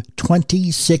to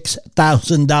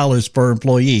 $26,000 per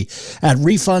employee at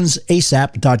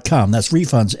refundsasap.com. That's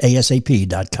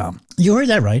refundsasap.com. You heard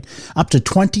that right. Up to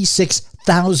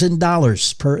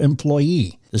 $26,000 per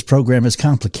employee. This program is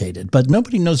complicated, but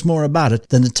nobody knows more about it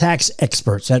than the tax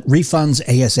experts at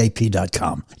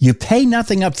refundsasap.com. You pay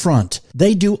nothing up front.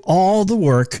 They do all the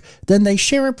work, then they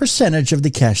share a percentage of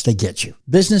the cash they get you.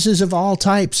 Businesses of all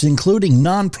types, including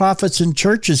nonprofits and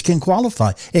churches, can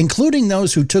qualify, including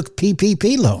those who took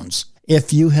PPP loans.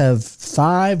 If you have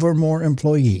 5 or more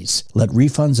employees, let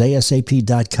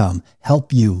refundsasap.com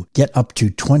help you get up to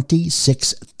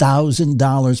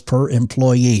 $26,000 per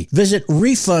employee. Visit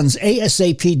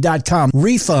refundsasap.com.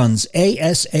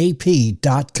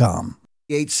 Refundsasap.com.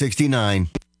 869.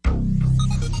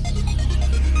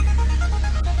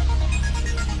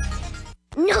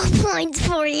 No points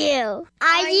for you.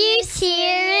 Are you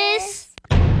serious?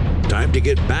 Time to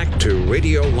get back to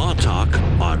Radio Law Talk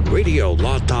on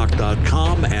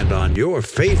RadioLawTalk.com and on your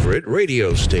favorite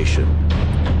radio station.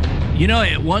 You know,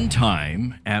 at one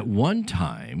time,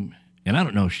 and I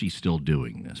don't know if she's still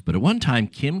doing this, but at one time,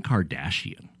 Kim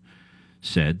Kardashian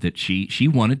said that she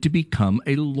wanted to become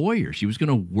a lawyer. She was going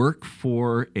to work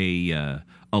for a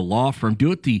law firm,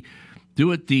 do it the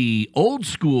old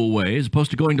school way as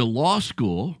opposed to going to law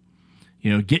school.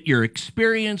 You know, get your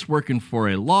experience working for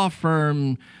a law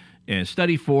firm and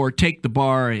study for, take the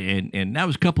bar, and that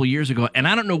was a couple of years ago. And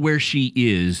I don't know where she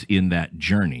is in that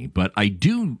journey, but I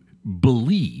do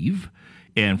believe,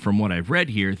 and from what I've read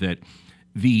here, that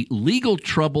the legal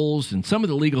troubles and some of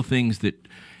the legal things that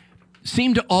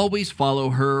seem to always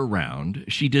follow her around,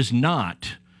 she does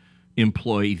not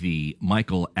employ the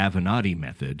Michael Avenatti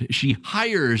method. She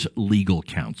hires legal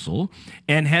counsel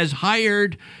and has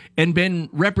hired and been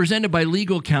represented by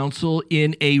legal counsel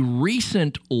in a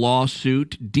recent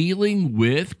lawsuit dealing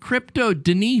with crypto.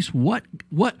 Denise, what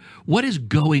is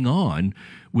going on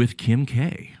with Kim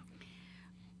K?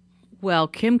 Well,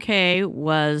 Kim K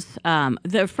was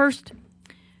the first.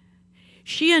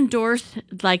 She endorsed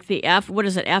like the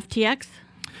FTX.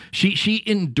 She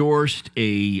endorsed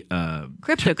a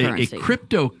cryptocurrency. a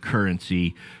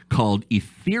cryptocurrency called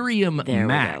Ethereum There we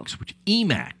Max, which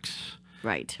EMAX.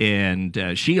 Right.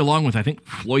 And she, along with, I think,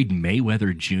 Floyd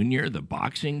Mayweather Jr., the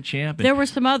boxing champ. There were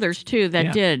some others, too, that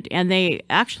Yeah. did. And they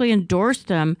actually endorsed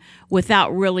them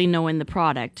without really knowing the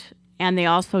product. And they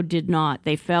also did not.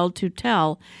 They failed to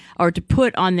tell or to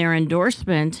put on their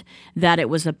endorsement that it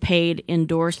was a paid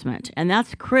endorsement. And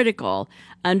that's critical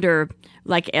under,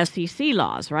 like, SEC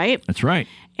laws, right? That's right.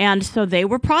 And so they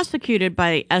were prosecuted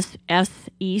by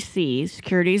SEC,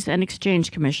 Securities and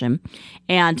Exchange Commission.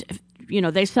 And,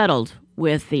 they settled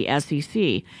with the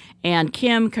SEC. And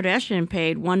Kim Kardashian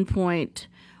paid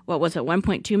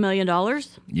 $1.2 million?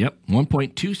 Yep,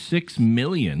 $1.26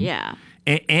 million. Yeah.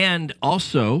 And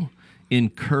also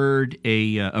incurred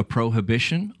a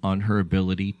prohibition on her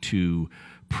ability to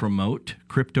promote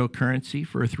cryptocurrency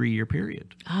for a 3-year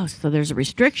period. Oh, so there's a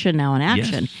restriction now in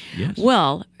action. Yes.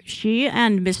 Well, she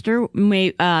and Mr.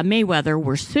 Mayweather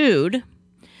were sued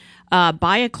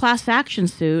by a class action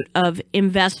suit of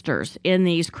investors in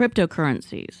these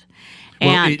cryptocurrencies.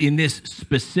 Well, in this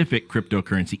specific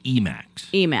cryptocurrency,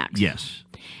 EMAX. EMAX. Yes.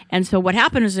 And so what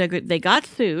happened is they got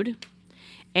sued,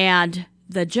 and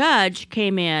the judge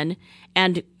came in,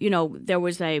 and there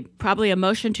was probably a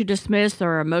motion to dismiss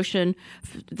or a motion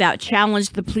that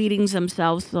challenged the pleadings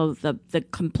themselves. So the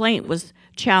complaint was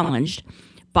challenged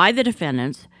by the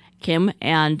defendants. Kim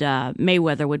and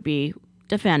Mayweather would be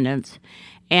defendants.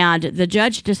 And the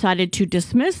judge decided to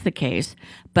dismiss the case,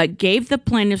 but gave the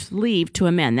plaintiffs leave to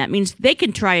amend. That means they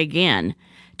can try again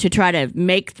to try to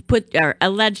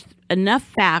allege enough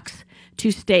facts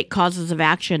to state causes of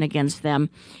action against them.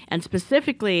 And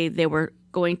specifically, they were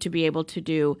going to be able to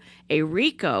do a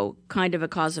RICO kind of a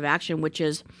cause of action, which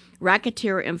is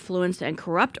Racketeer Influence and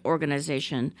Corrupt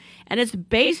Organization. And it's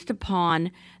based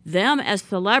upon them as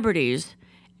celebrities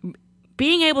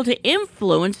being able to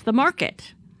influence the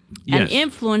market. Yes. And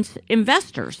influence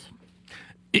investors.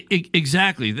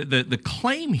 Exactly. The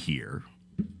claim here,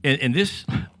 and this,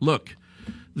 look,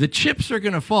 the chips are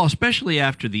going to fall, especially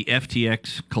after the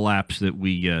FTX collapse that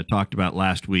we talked about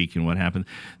last week and what happened.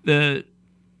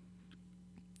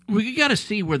 We got to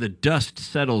see where the dust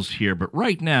settles here, but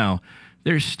right now,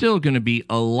 there's still going to be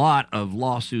a lot of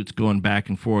lawsuits going back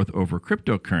and forth over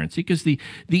cryptocurrency because the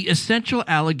essential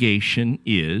allegation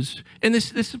is, and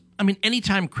this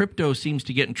anytime crypto seems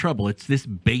to get in trouble, it's this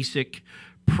basic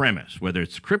premise, whether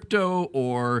it's crypto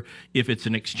or if it's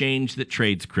an exchange that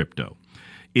trades crypto.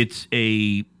 It's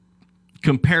a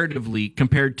compared to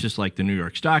like the New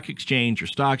York Stock Exchange or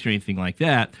stocks or anything like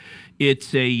that,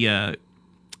 it's a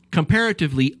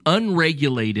comparatively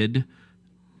unregulated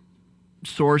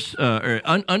source or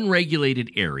unregulated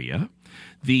area.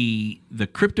 The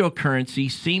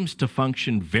cryptocurrency seems to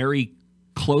function very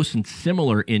close and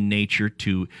similar in nature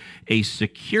to a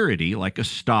security like a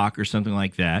stock or something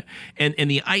like that.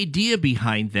 And the idea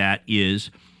behind that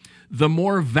is the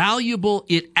more valuable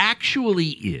it actually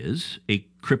is, a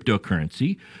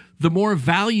cryptocurrency, the more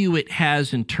value it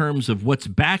has in terms of what's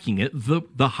backing it,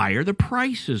 the higher the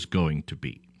price is going to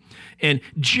be. And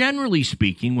generally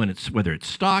speaking, whether it's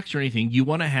stocks or anything, you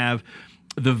want to have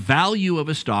the value of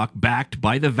a stock backed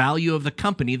by the value of the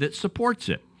company that supports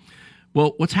it.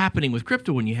 Well, what's happening with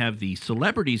crypto when you have the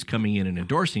celebrities coming in and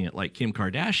endorsing it, like Kim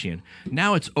Kardashian,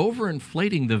 now it's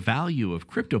overinflating the value of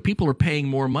crypto. People are paying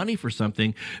more money for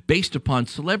something based upon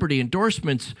celebrity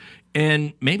endorsements,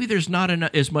 and maybe there's not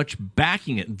as much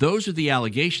backing it. Those are the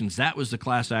allegations. That was the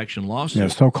class action lawsuit. Yeah,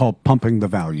 so-called pumping the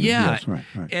value. Yeah, yes, right.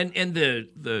 And the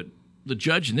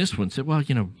judge in this one said, well,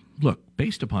 look,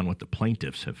 based upon what the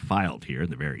plaintiffs have filed here in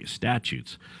the various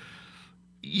statutes,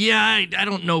 I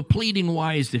don't know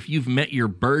pleading-wise if you've met your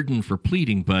burden for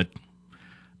pleading, but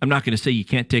I'm not going to say you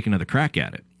can't take another crack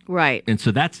at it. Right. And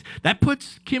so that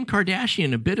puts Kim Kardashian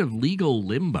in a bit of legal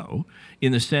limbo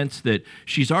in the sense that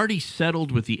she's already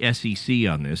settled with the SEC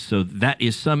on this. So that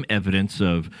is some evidence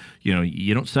of,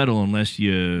 you don't settle unless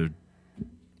you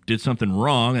did something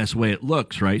wrong. That's the way it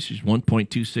looks, right? She's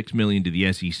 $1.26 million to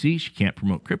the SEC. She can't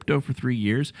promote crypto for 3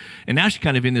 years. And now she's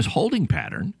kind of in this holding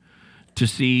pattern to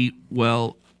see,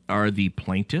 well, are the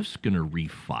plaintiffs going to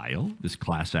refile this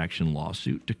class action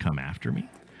lawsuit to come after me?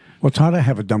 Well, Todd, I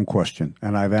have a dumb question,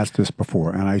 and I've asked this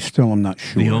before, and I still am not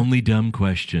sure. The only dumb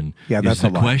question that's a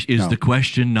lie. Is the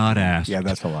question not asked? Yeah,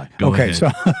 that's a lie. Go ahead.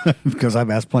 So because I've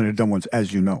asked plenty of dumb ones,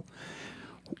 as you know.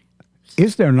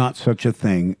 Is there not such a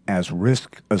thing as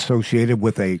risk associated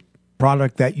with a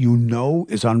product that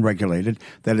is unregulated,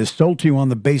 that is sold to you on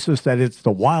the basis that it's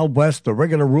the Wild West, the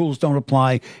regular rules don't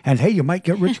apply, and hey, you might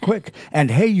get rich quick,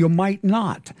 and hey, you might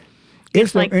not?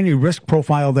 Is there any risk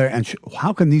profile there, and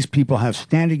how can these people have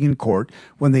standing in court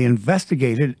when they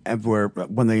investigated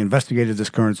this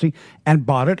currency and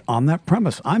bought it on that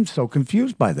premise? I'm so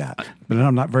confused by that, but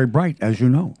I'm not very bright, as you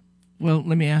know. Well,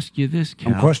 let me ask you this,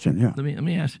 Cal. Question, yeah. Let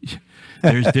me ask you.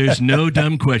 There's no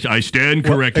dumb question. I stand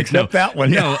corrected. Except that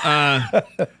one. Yeah.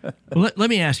 No. Let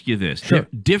me ask you this. Sure.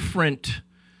 Different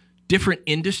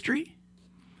industry,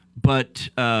 but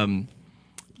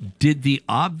did the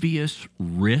obvious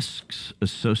risks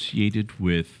associated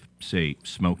with, say,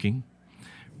 smoking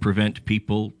prevent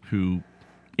people who,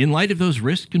 in light of those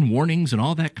risks and warnings and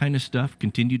all that kind of stuff,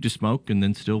 continued to smoke and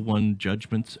then still won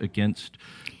judgments against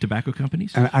tobacco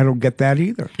companies? And I don't get that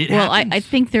either. I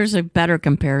think there's a better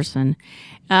comparison.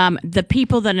 The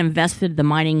people that invested the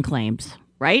mining claims,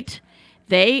 right?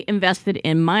 They invested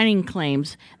in mining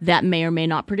claims that may or may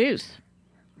not produce.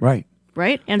 Right.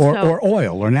 Right? And or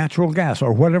oil or natural gas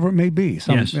or whatever it may be.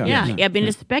 Yes. I mean,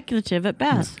 it's speculative at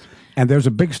best. Yeah. And there's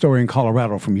a big story in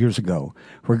Colorado from years ago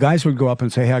where guys would go up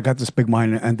and say, hey, I got this big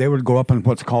mine, and they would go up and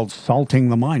what's called salting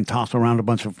the mine, toss around a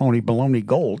bunch of phony baloney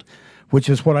gold, which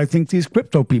is what I think these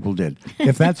crypto people did.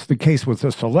 If that's the case with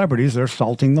the celebrities, they're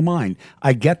salting the mine.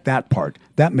 I get that part.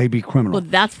 That may be criminal. Well,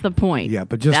 that's the point. Yeah,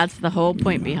 but that's the whole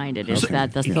point behind it, is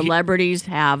that the celebrities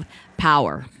have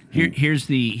power. Here's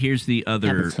the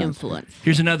other influence.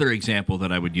 Here's another example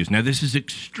that I would use. Now, this is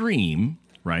extreme,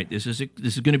 right? This is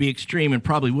going to be extreme and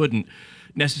probably wouldn't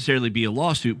necessarily be a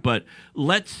lawsuit, but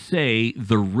let's say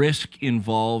the risk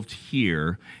involved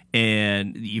here,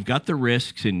 and you've got the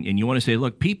risks, and you want to say,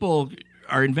 look, people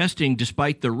are investing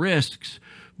despite the risks,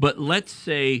 but let's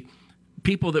say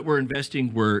people that were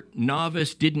investing were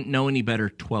novice, didn't know any better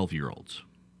 12-year-olds.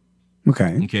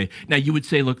 Okay. Now you would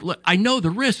say, look, I know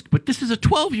the risk, but this is a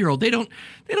 12-year-old. They don't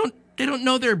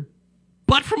know their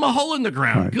butt from a hole in the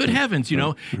ground. Right. Good heavens, you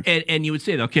know. And you would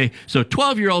say, okay, so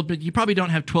 12-year-old, but you probably don't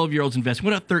have 12-year-olds investing.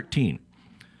 What about 13?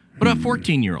 What about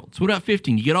 14-year-olds? What about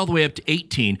 15? You get all the way up to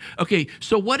 18. Okay,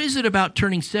 so what is it about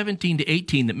turning 17 to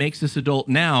 18 that makes this adult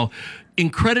now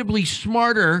incredibly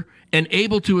smarter and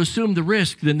able to assume the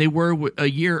risk than they were a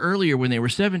year earlier when they were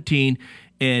 17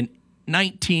 and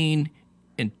 19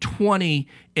 and 20?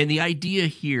 And the idea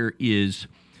here is,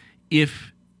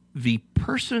 if the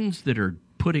persons that are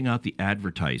putting out the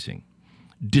advertising,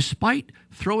 despite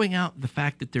throwing out the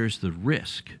fact that there's the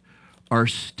risk, are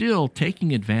still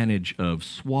taking advantage of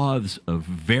swaths of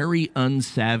very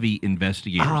unsavvy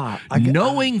investigators,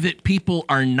 knowing that people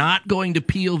are not going to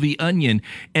peel the onion,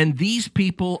 and these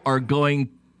people are going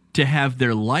to have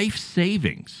their life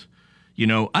savings. You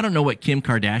know, I don't know what Kim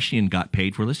Kardashian got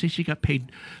paid for. Let's say she got paid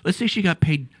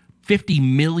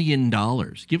 $50 million.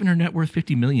 Given her net worth,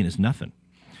 $50 million is nothing.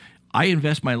 I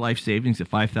invest my life savings at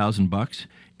 $5,000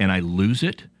 and I lose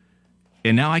it,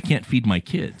 and now I can't feed my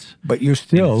kids. But you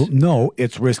still know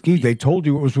it's risky. They told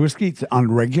you it was risky. It's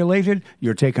unregulated.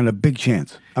 You're taking a big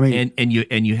chance. I mean, and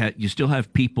you still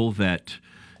have people that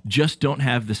just don't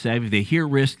have the savvy. They hear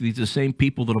risk. These are the same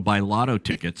people that'll buy lotto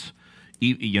tickets,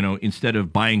 you know, instead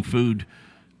of buying food.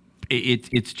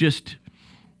 It's just,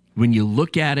 when you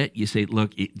look at it, you say,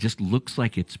 look, it just looks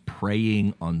like it's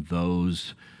preying on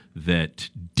those that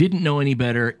didn't know any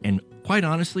better, and quite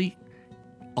honestly,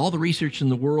 all the research in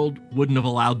the world wouldn't have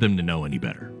allowed them to know any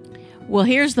better. Well,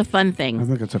 here's the fun thing. I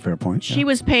think that's a fair point. She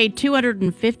was paid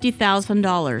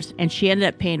 $250,000, and she ended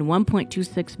up paying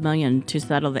 $1.26 million to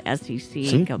settle the SEC.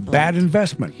 See? Bad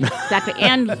investment. Exactly.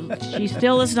 And she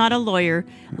still is not a lawyer.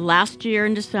 Last year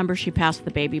in December, she passed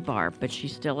the baby bar, but she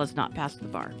still has not passed the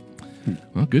bar.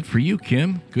 Well, good for you,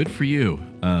 Kim. Good for you.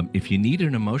 If you need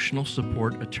an emotional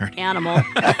support attorney, an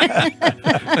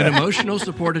emotional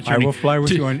support attorney, I will fly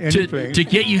with you on anything to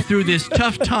get you through this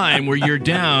tough time where you're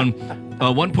down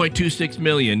 $1.26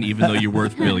 million, even though you're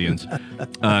worth millions.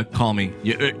 Call me.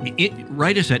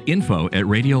 Write us at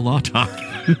info@Radio Law Talk,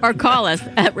 or call us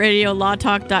at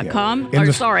radiolawtalk.com.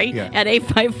 Yeah. At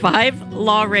 855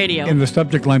 Law Radio. In the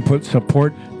subject line, put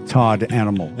support Todd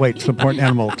Animal. Wait, support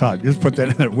Animal Todd. Just put that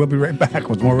in there. We'll be right back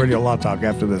with more Radio Law Talk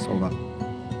after this. Hold on.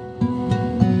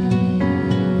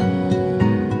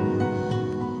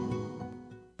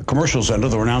 Commercials and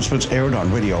other announcements aired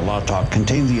on Radio Law Talk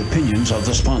contain the opinions of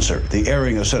the sponsor. The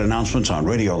airing of said announcements on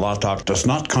Radio Law Talk does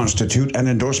not constitute an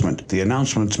endorsement. The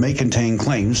announcements may contain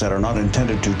claims that are not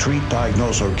intended to treat,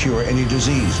 diagnose, or cure any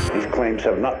disease. These claims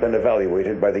have not been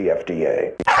evaluated by the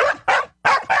FDA.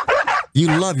 You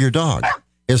love your dog.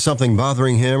 Is something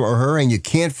bothering him or her and you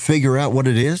can't figure out what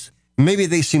it is? Maybe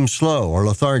they seem slow or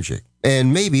lethargic,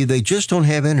 and maybe they just don't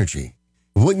have energy.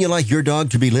 Wouldn't you like your dog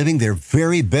to be living their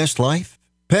very best life?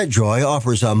 PetJoy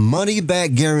offers a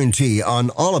money-back guarantee on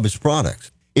all of its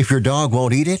products. If your dog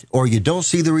won't eat it or you don't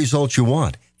see the results you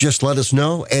want, just let us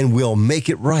know and we'll make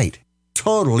it right.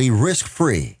 Totally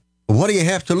risk-free. What do you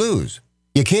have to lose?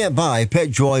 You can't buy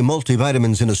PetJoy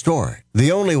multivitamins in a store.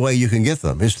 The only way you can get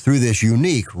them is through this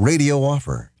unique radio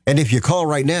offer. And if you call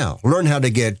right now, learn how to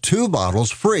get 2 bottles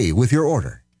free with your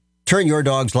order. Turn your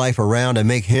dog's life around and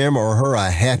make him or her a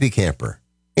happy camper.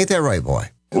 Ain't that right,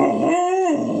 boy?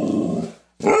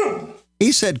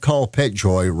 He said call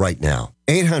PetJoy right now.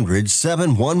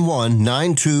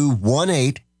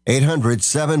 800-711-9218.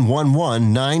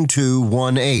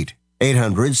 800-711-9218.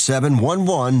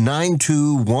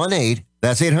 800-711-9218.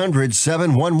 That's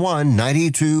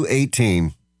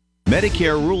 800-711-9218.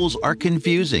 Medicare rules are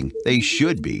confusing. They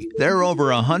should be. There are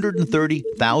over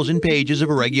 130,000 pages of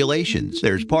regulations.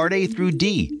 There's Part A through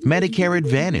D, Medicare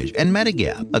Advantage, and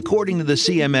Medigap. According to the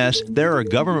CMS, there are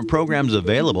government programs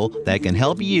available that can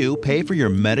help you pay for your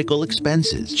medical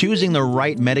expenses. Choosing the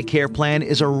right Medicare plan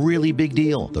is a really big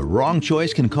deal. The wrong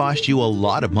choice can cost you a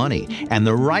lot of money, and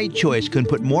the right choice can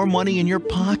put more money in your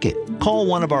pocket. Call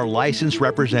one of our licensed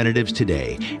representatives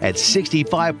today. At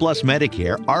 65 Plus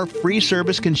Medicare, our free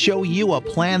service can show you a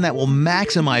plan that will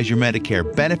maximize your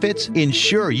Medicare benefits,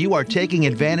 ensure you are taking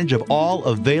advantage of all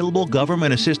available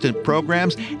government assistance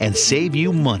programs, and save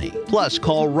you money. Plus,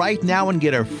 call right now and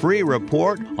get a free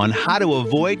report on how to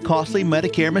avoid costly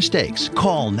Medicare mistakes.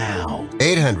 Call now.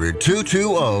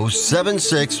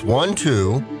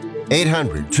 800-220-7612.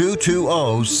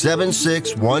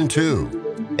 800-220-7612.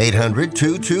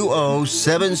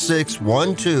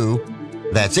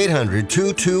 800-220-7612. That's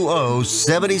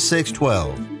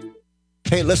 800-220-7612.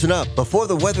 Hey, listen up. Before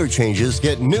the weather changes,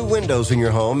 get new windows in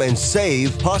your home and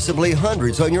save possibly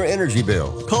hundreds on your energy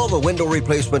bill. Call the Window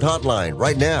Replacement Hotline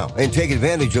right now and take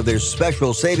advantage of their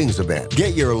special savings event.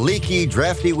 Get your leaky,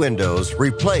 drafty windows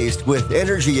replaced with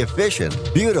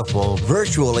energy-efficient, beautiful,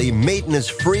 virtually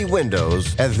maintenance-free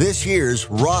windows at this year's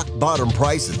rock-bottom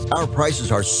prices. Our prices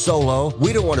are so low,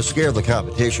 we don't want to scare the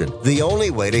competition. The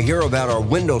only way to hear about our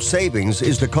window savings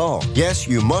is to call. Yes,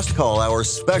 you must call our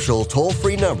special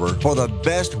toll-free number for the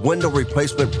best window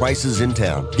replacement prices in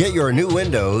town. Get your new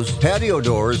windows, patio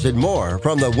doors, and more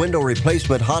from the Window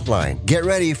Replacement Hotline. Get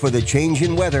ready for the change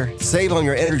in weather. Save on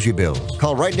your energy bills.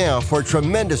 Call right now for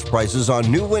tremendous prices on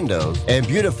new windows and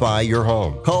beautify your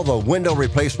home. Call the Window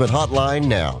Replacement Hotline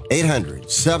now.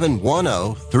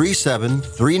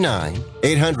 800-710-3739.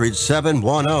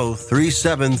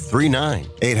 800-710-3739.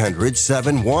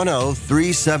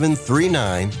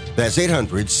 800-710-3739. That's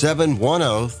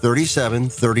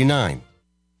 800-710-3739.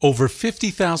 Over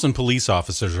 50,000 police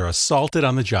officers are assaulted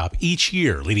on the job each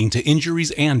year, leading to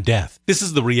injuries and death. This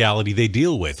is the reality they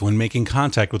deal with when making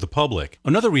contact with the public.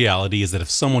 Another reality is that if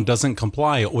someone doesn't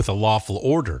comply with a lawful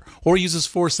order or uses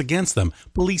force against them,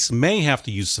 police may have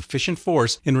to use sufficient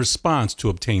force in response to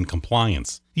obtain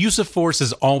compliance. The use of force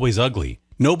is always ugly.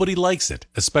 Nobody likes it,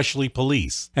 especially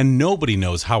police, and nobody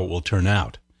knows how it will turn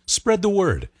out. Spread the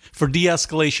word. For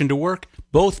de-escalation to work,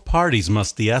 both parties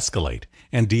must de-escalate.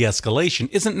 And de-escalation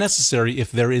isn't necessary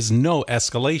if there is no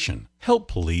escalation. Help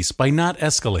police by not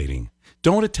escalating.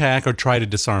 Don't attack or try to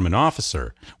disarm an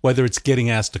officer. Whether it's getting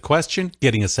asked a question,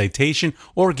 getting a citation,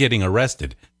 or getting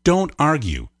arrested, don't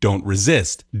argue, don't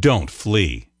resist, don't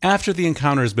flee. After the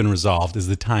encounter has been resolved is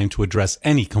the time to address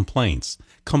any complaints.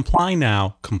 Comply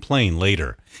now, complain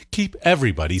later. Keep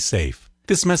everybody safe.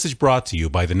 This message brought to you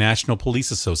by the National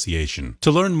Police Association.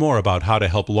 To learn more about how to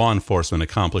help law enforcement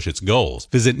accomplish its goals,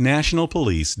 visit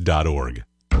nationalpolice.org.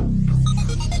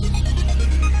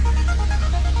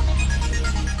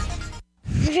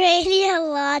 Radio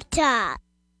Law Talk.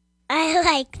 I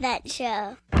like that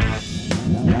show.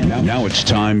 Now it's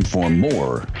time for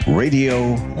more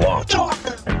Radio Law Talk.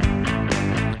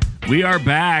 We are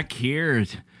back here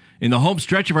in the home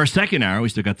stretch of our second hour. We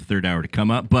still got the third hour to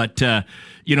come up. But,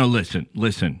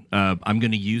 listen. I'm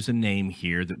going to use a name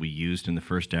here that we used in the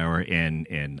first hour.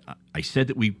 And I said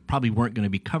that we probably weren't going to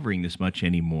be covering this much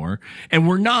anymore. And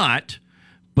we're not.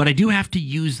 But I do have to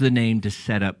use the name to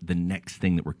set up the next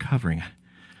thing that we're covering.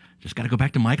 Just got to go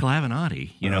back to Michael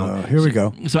Avenatti. Here we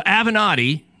go. So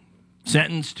Avenatti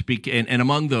sentenced, and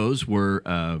among those were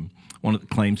one of the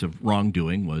claims of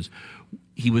wrongdoing was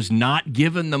he was not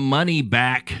given the money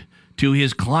back to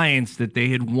his clients that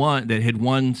had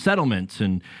won settlements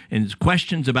and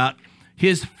questions about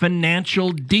his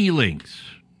financial dealings.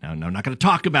 Now, I'm not going to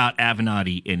talk about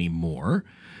Avenatti anymore,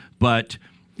 but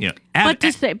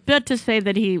to say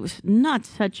that he was not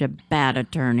such a bad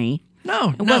attorney.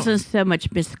 No, it wasn't so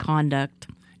much misconduct.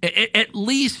 At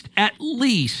least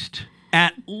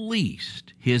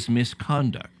his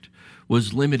misconduct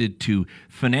was limited to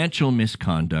financial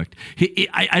misconduct.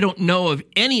 I don't know of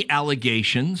any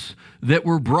allegations that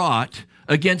were brought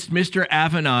against Mr.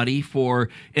 Avenatti for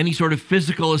any sort of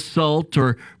physical assault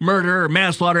or murder or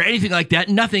manslaughter or anything like that.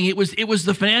 Nothing. It was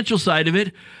the financial side of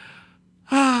it.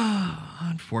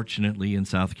 Unfortunately, in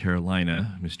South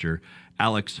Carolina, Mr.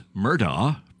 Alex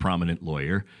Murdaugh, prominent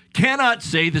lawyer, cannot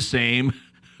say the same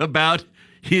about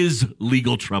his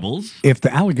legal troubles. If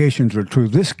the allegations are true,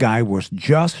 this guy was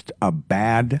just a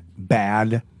bad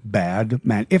man.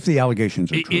 If the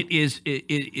allegations are true. It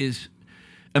is.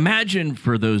 Imagine,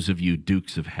 for those of you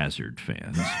Dukes of Hazzard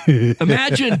fans,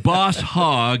 imagine Boss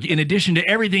Hogg, in addition to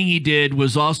everything he did,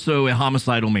 was also a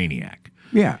homicidal maniac.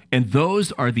 Yeah. And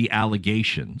those are the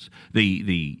allegations.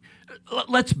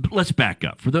 Let's back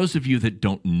up. For those of you that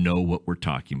don't know what we're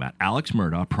talking about, Alex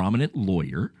Murdaugh, prominent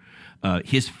lawyer,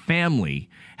 his family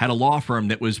had a law firm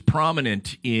that was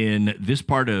prominent in this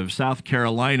part of South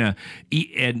Carolina.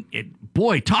 And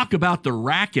boy, talk about the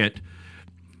racket.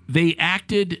 The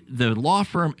law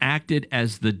firm acted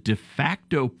as the de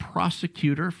facto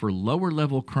prosecutor for lower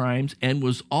level crimes and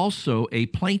was also a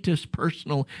plaintiff's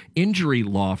personal injury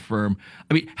law firm.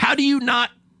 I mean, how do you not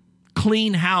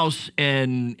clean house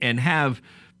and have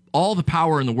all the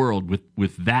power in the world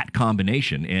with that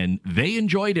combination? And they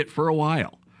enjoyed it for a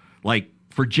while, like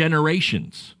for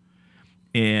generations.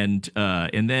 And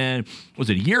then, was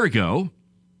it a year ago?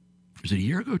 Was it a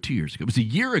year ago? 2 years ago? It was a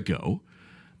year ago.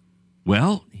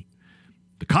 Well,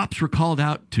 the cops were called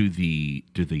out to the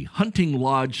hunting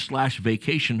lodge /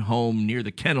 vacation home near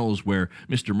the kennels where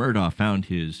Mr. Murdaugh found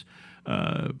his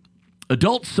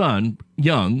adult son,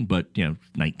 young, but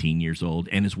 19 years old,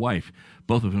 and his wife,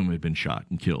 both of whom had been shot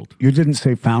and killed. You didn't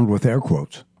say "found" with air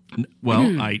quotes.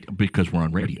 Well, because we're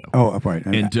on radio. Oh, right.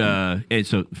 And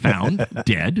so found,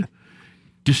 dead,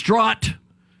 distraught.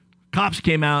 Cops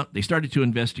came out. They started to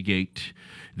investigate.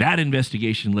 That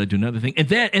investigation led to another thing. And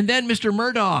then Mr.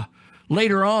 Murdaugh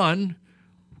later on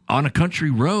a country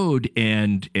road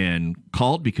and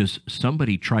called because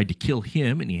somebody tried to kill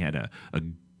him, and he had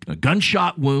a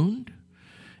gunshot wound.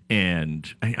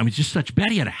 And I mean, just such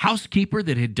bad. He had a housekeeper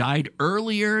that had died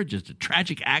earlier, just a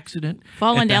tragic accident.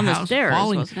 Falling down the stairs,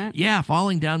 wasn't it? Yeah,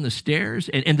 falling down the stairs.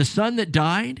 And the son that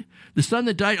died,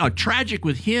 tragic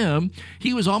with him,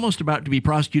 he was almost about to be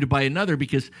prosecuted by another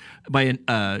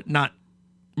not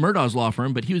Murdaugh's law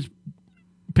firm, but he was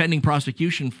pending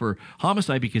prosecution for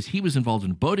homicide because he was involved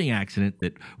in a boating accident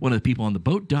that one of the people on the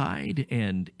boat died,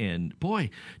 and boy,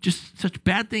 just such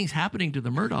bad things happening to the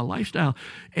Murdaugh lifestyle.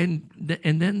 And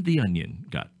then the onion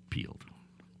got peeled.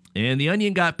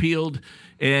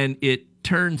 And it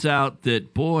turns out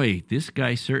that, boy, this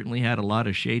guy certainly had a lot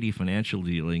of shady financial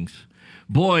dealings.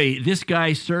 Boy, this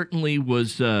guy certainly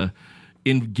was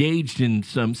engaged in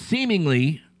some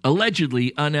seemingly,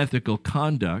 allegedly unethical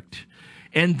conduct.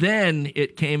 And then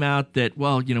it came out that,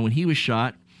 well, when he was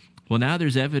shot, now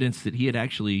there's evidence that he had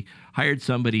actually hired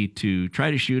somebody to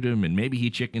try to shoot him, and maybe he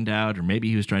chickened out, or maybe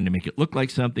he was trying to make it look like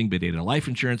something, but he had a life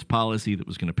insurance policy that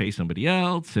was going to pay somebody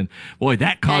else. And boy,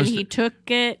 that caused... And he took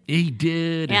it. He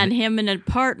did. And him and a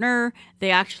partner,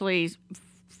 they actually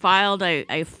filed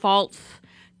a false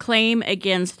claim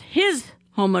against his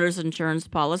homeowner's insurance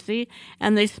policy,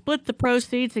 and they split the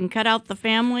proceeds and cut out the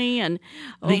family, and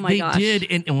my gosh. They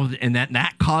did, and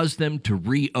that caused them to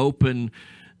reopen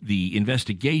the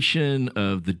investigation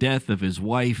of the death of his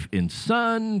wife and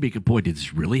son, because, boy, did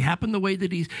this really happen the way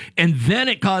that and then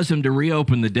it caused him to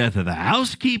reopen the death of the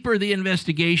housekeeper, the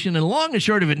investigation, and long and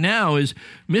short of it now is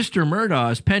Mr.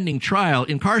 Murdaugh is pending trial,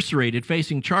 incarcerated,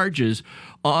 facing charges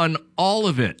on all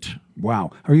of it.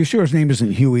 Wow. Are you sure his name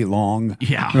isn't Huey Long?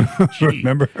 Yeah.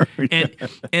 Remember?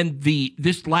 And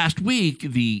this last week,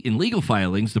 in legal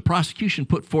filings, the prosecution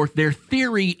put forth their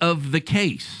theory of the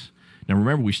case. Now,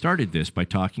 remember, we started this by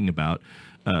talking about,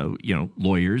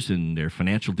 lawyers and their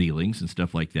financial dealings and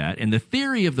stuff like that. And the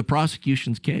theory of the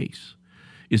prosecution's case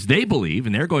is they believe,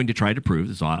 and they're going to try to prove,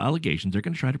 there's allegations, they're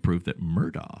going to try to prove that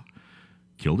Murdaugh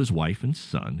killed his wife and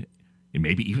son, and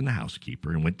maybe even the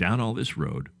housekeeper, and went down all this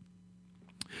road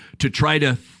to try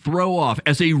to throw off,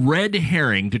 as a red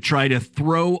herring, to try to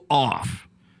throw off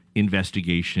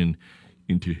investigation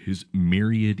into his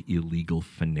myriad illegal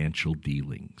financial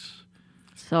dealings.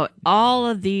 So all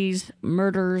of these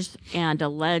murders and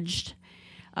alleged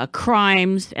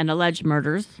crimes and alleged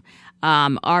murders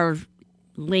are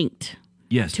linked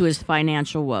to his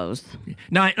financial woes.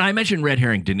 Now, I mentioned red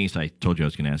herring. Denise, I told you I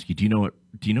was going to ask you, do you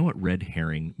know what red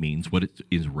herring means, what it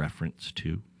is reference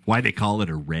to? Why they call it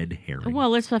a red herring?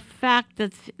 Well, it's a fact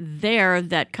that's there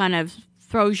that kind of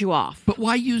throws you off. But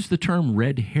why use the term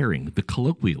red herring, the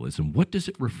colloquialism? What does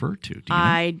it refer to? Do you know?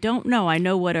 I don't know. I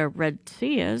know what a red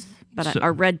sea is, but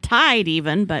a red tide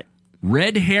even, but...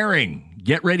 Red herring.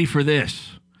 Get ready for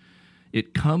this.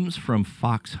 It comes from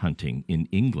fox hunting in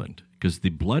England because the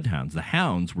bloodhounds, the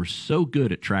hounds, were so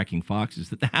good at tracking foxes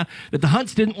that the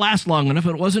hunts didn't last long enough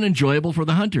and it wasn't enjoyable for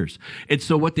the hunters. And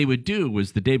so what they would do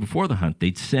was the day before the hunt,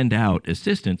 they'd send out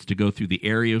assistants to go through the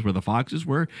areas where the foxes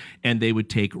were, and they would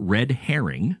take red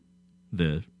herring,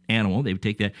 the animal, they would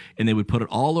take that, and they would put it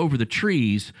all over the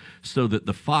trees so that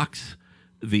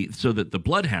the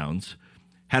bloodhounds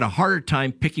had a harder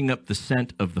time picking up the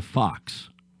scent of the fox.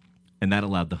 And that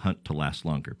allowed the hunt to last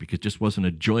longer because it just wasn't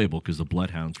enjoyable because the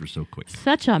bloodhounds were so quick.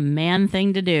 Such a man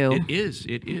thing to do.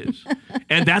 It is.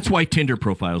 And that's why Tinder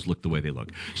profiles look the way they look.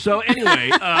 So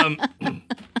anyway,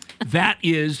 that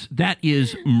is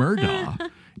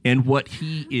Murdaugh and what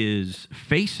he is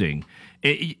facing.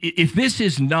 If this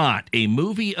is not a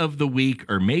movie of the week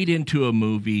or made into a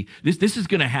movie, this is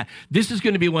going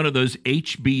to be one of those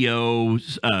HBO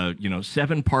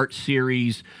 7-part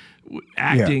series.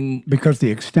 Acting, because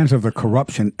the extent of the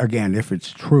corruption, again, if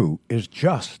it's true, is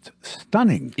just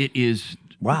stunning. It is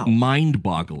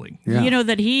mind-boggling. Yeah. You know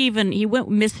that he went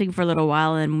missing for a little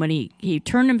while, and when he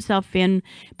turned himself in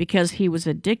because he was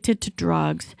addicted to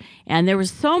drugs, and there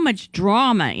was so much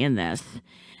drama in this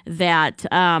that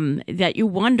you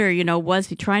wonder, was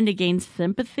he trying to gain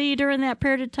sympathy during that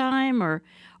period of time, or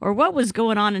what was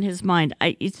going on in his mind?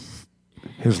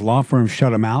 His law firm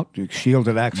shut him out,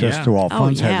 shielded access to all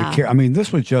funds, had to care. I mean,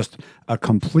 this was just a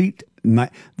complete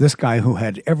this guy who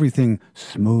had everything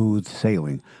smooth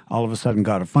sailing, all of a sudden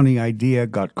got a funny idea,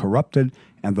 got corrupted,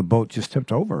 and the boat just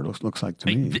tipped over, it looks like to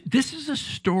me. This is a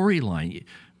storyline.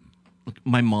 Look,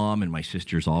 my mom and my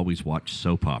sisters always watched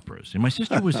soap operas. And my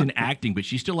sister was in acting, but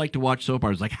she still liked to watch soap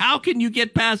operas. Like, how can you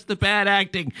get past the bad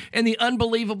acting and the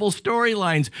unbelievable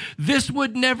storylines? This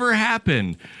would never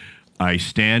happen. I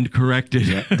stand corrected.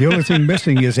 Yeah. The only thing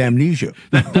missing is amnesia.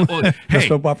 The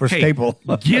soap opera staple.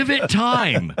 Give it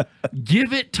time.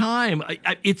 Give it time.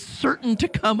 It's certain to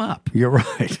come up. You're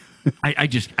right.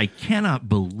 I cannot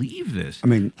believe this. I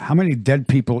mean, how many dead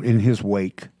people in his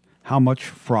wake? How much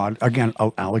fraud? Again,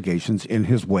 allegations in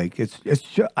his wake. It's just,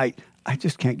 I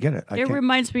just can't get it. It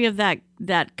reminds me of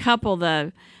that couple,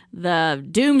 the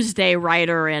Doomsday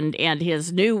Writer and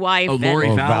his new wife. Oh, Lori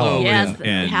Vallow. Yes,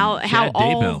 and how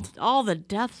Daybell. all the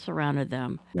deaths surrounded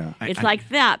them. Yeah. It's like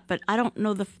that, but I don't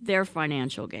know their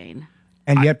financial gain.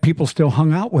 And yet people still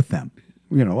hung out with them.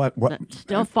 What?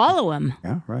 Still follow him.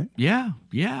 Yeah, right. Yeah.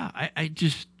 I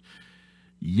just,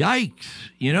 yikes.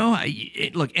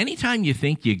 Look, anytime you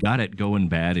think you got it going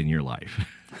bad in your life,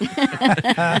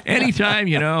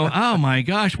 anytime, oh my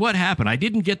gosh, what happened? I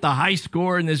didn't get the high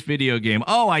score in this video game.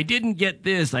 Oh, I didn't get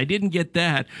this. I didn't get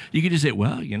that. You could just say,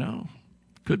 well,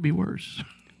 could be worse.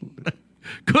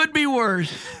 Could be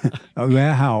worse. Oh,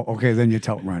 yeah, how? Okay, then you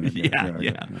tell it right.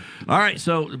 Yeah. All right,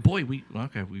 so, boy,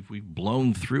 we've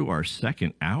blown through our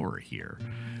second hour here.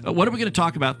 What are we going to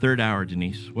talk about third hour,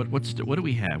 Denise? What do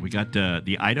we have? We got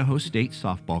the Idaho State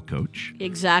softball coach.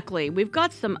 Exactly. We've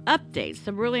got some updates,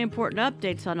 some really important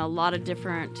updates on a lot of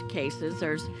different cases.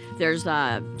 There's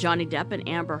Johnny Depp and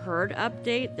Amber Heard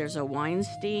update. There's a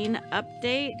Weinstein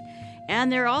update.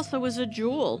 And there also was a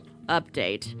Juul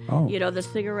update. Oh. The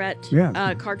cigarette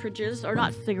cartridges, or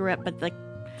not cigarette, but the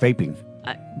vaping.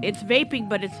 It's vaping,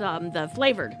 but it's the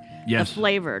flavored. Yes. The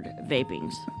flavored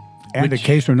vapings. And a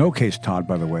case or no case, Todd,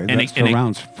 by the way. That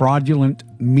surrounds fraudulent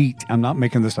meat. I'm not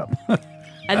making this up.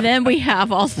 And then we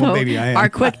have also our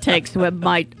quick takes, which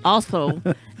might also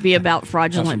be about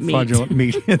fraudulent meat. Fraudulent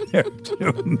meat in there,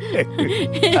 too.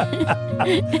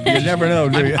 You never know,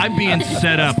 do you? I'm being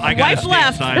set up. I got to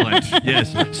stay silent.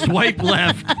 Yes. Swipe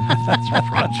left. That's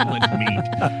fraudulent meat.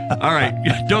 All right.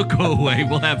 Don't go away.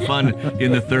 We'll have fun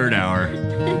in the third hour.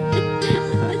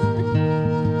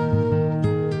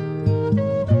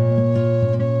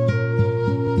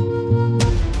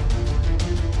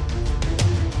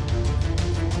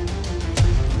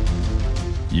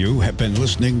 You have been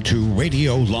listening to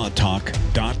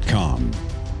RadioLawTalk.com,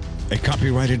 a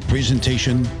copyrighted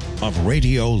presentation of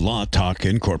Radio Law Talk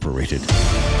Incorporated.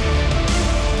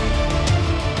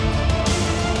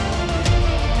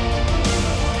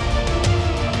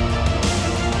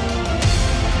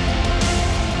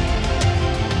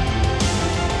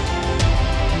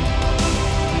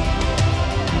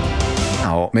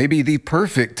 May be the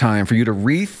perfect time for you to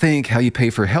rethink how you pay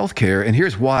for healthcare. And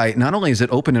here's why. Not only is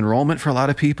it open enrollment for a lot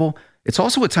of people, It's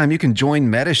also a time you can join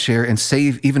Medi-Share and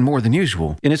save even more than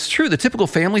usual. And it's true, the typical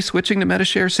family switching to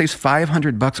Medi-Share saves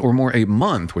 $500 or more a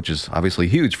month, which is obviously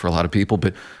huge for a lot of people,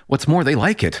 but what's more, they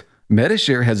like it.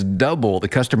 Medi-Share has double the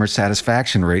customer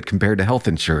satisfaction rate compared to health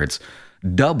insurance.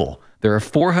 Double. There are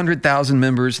 400,000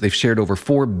 members. They've shared over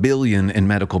 $4 billion in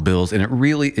medical bills, and it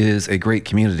really is a great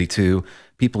community, too.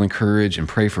 People encourage and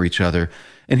pray for each other.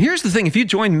 And here's the thing. If you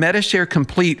join Medi-Share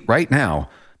Complete right now,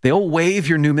 they'll waive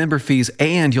your new member fees,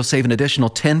 and you'll save an additional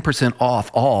 10% off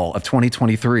all of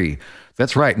 2023.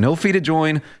 That's right. No fee to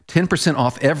join, 10%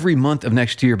 off every month of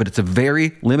next year, but it's a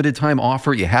very limited time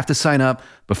offer. You have to sign up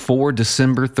before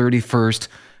December 31st.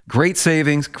 Great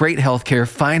savings, great health care.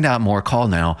 Find out more. Call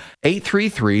now.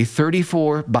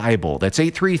 833-34-BIBLE. That's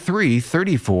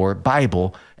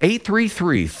 833-34-BIBLE.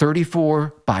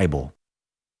 833-34-BIBLE.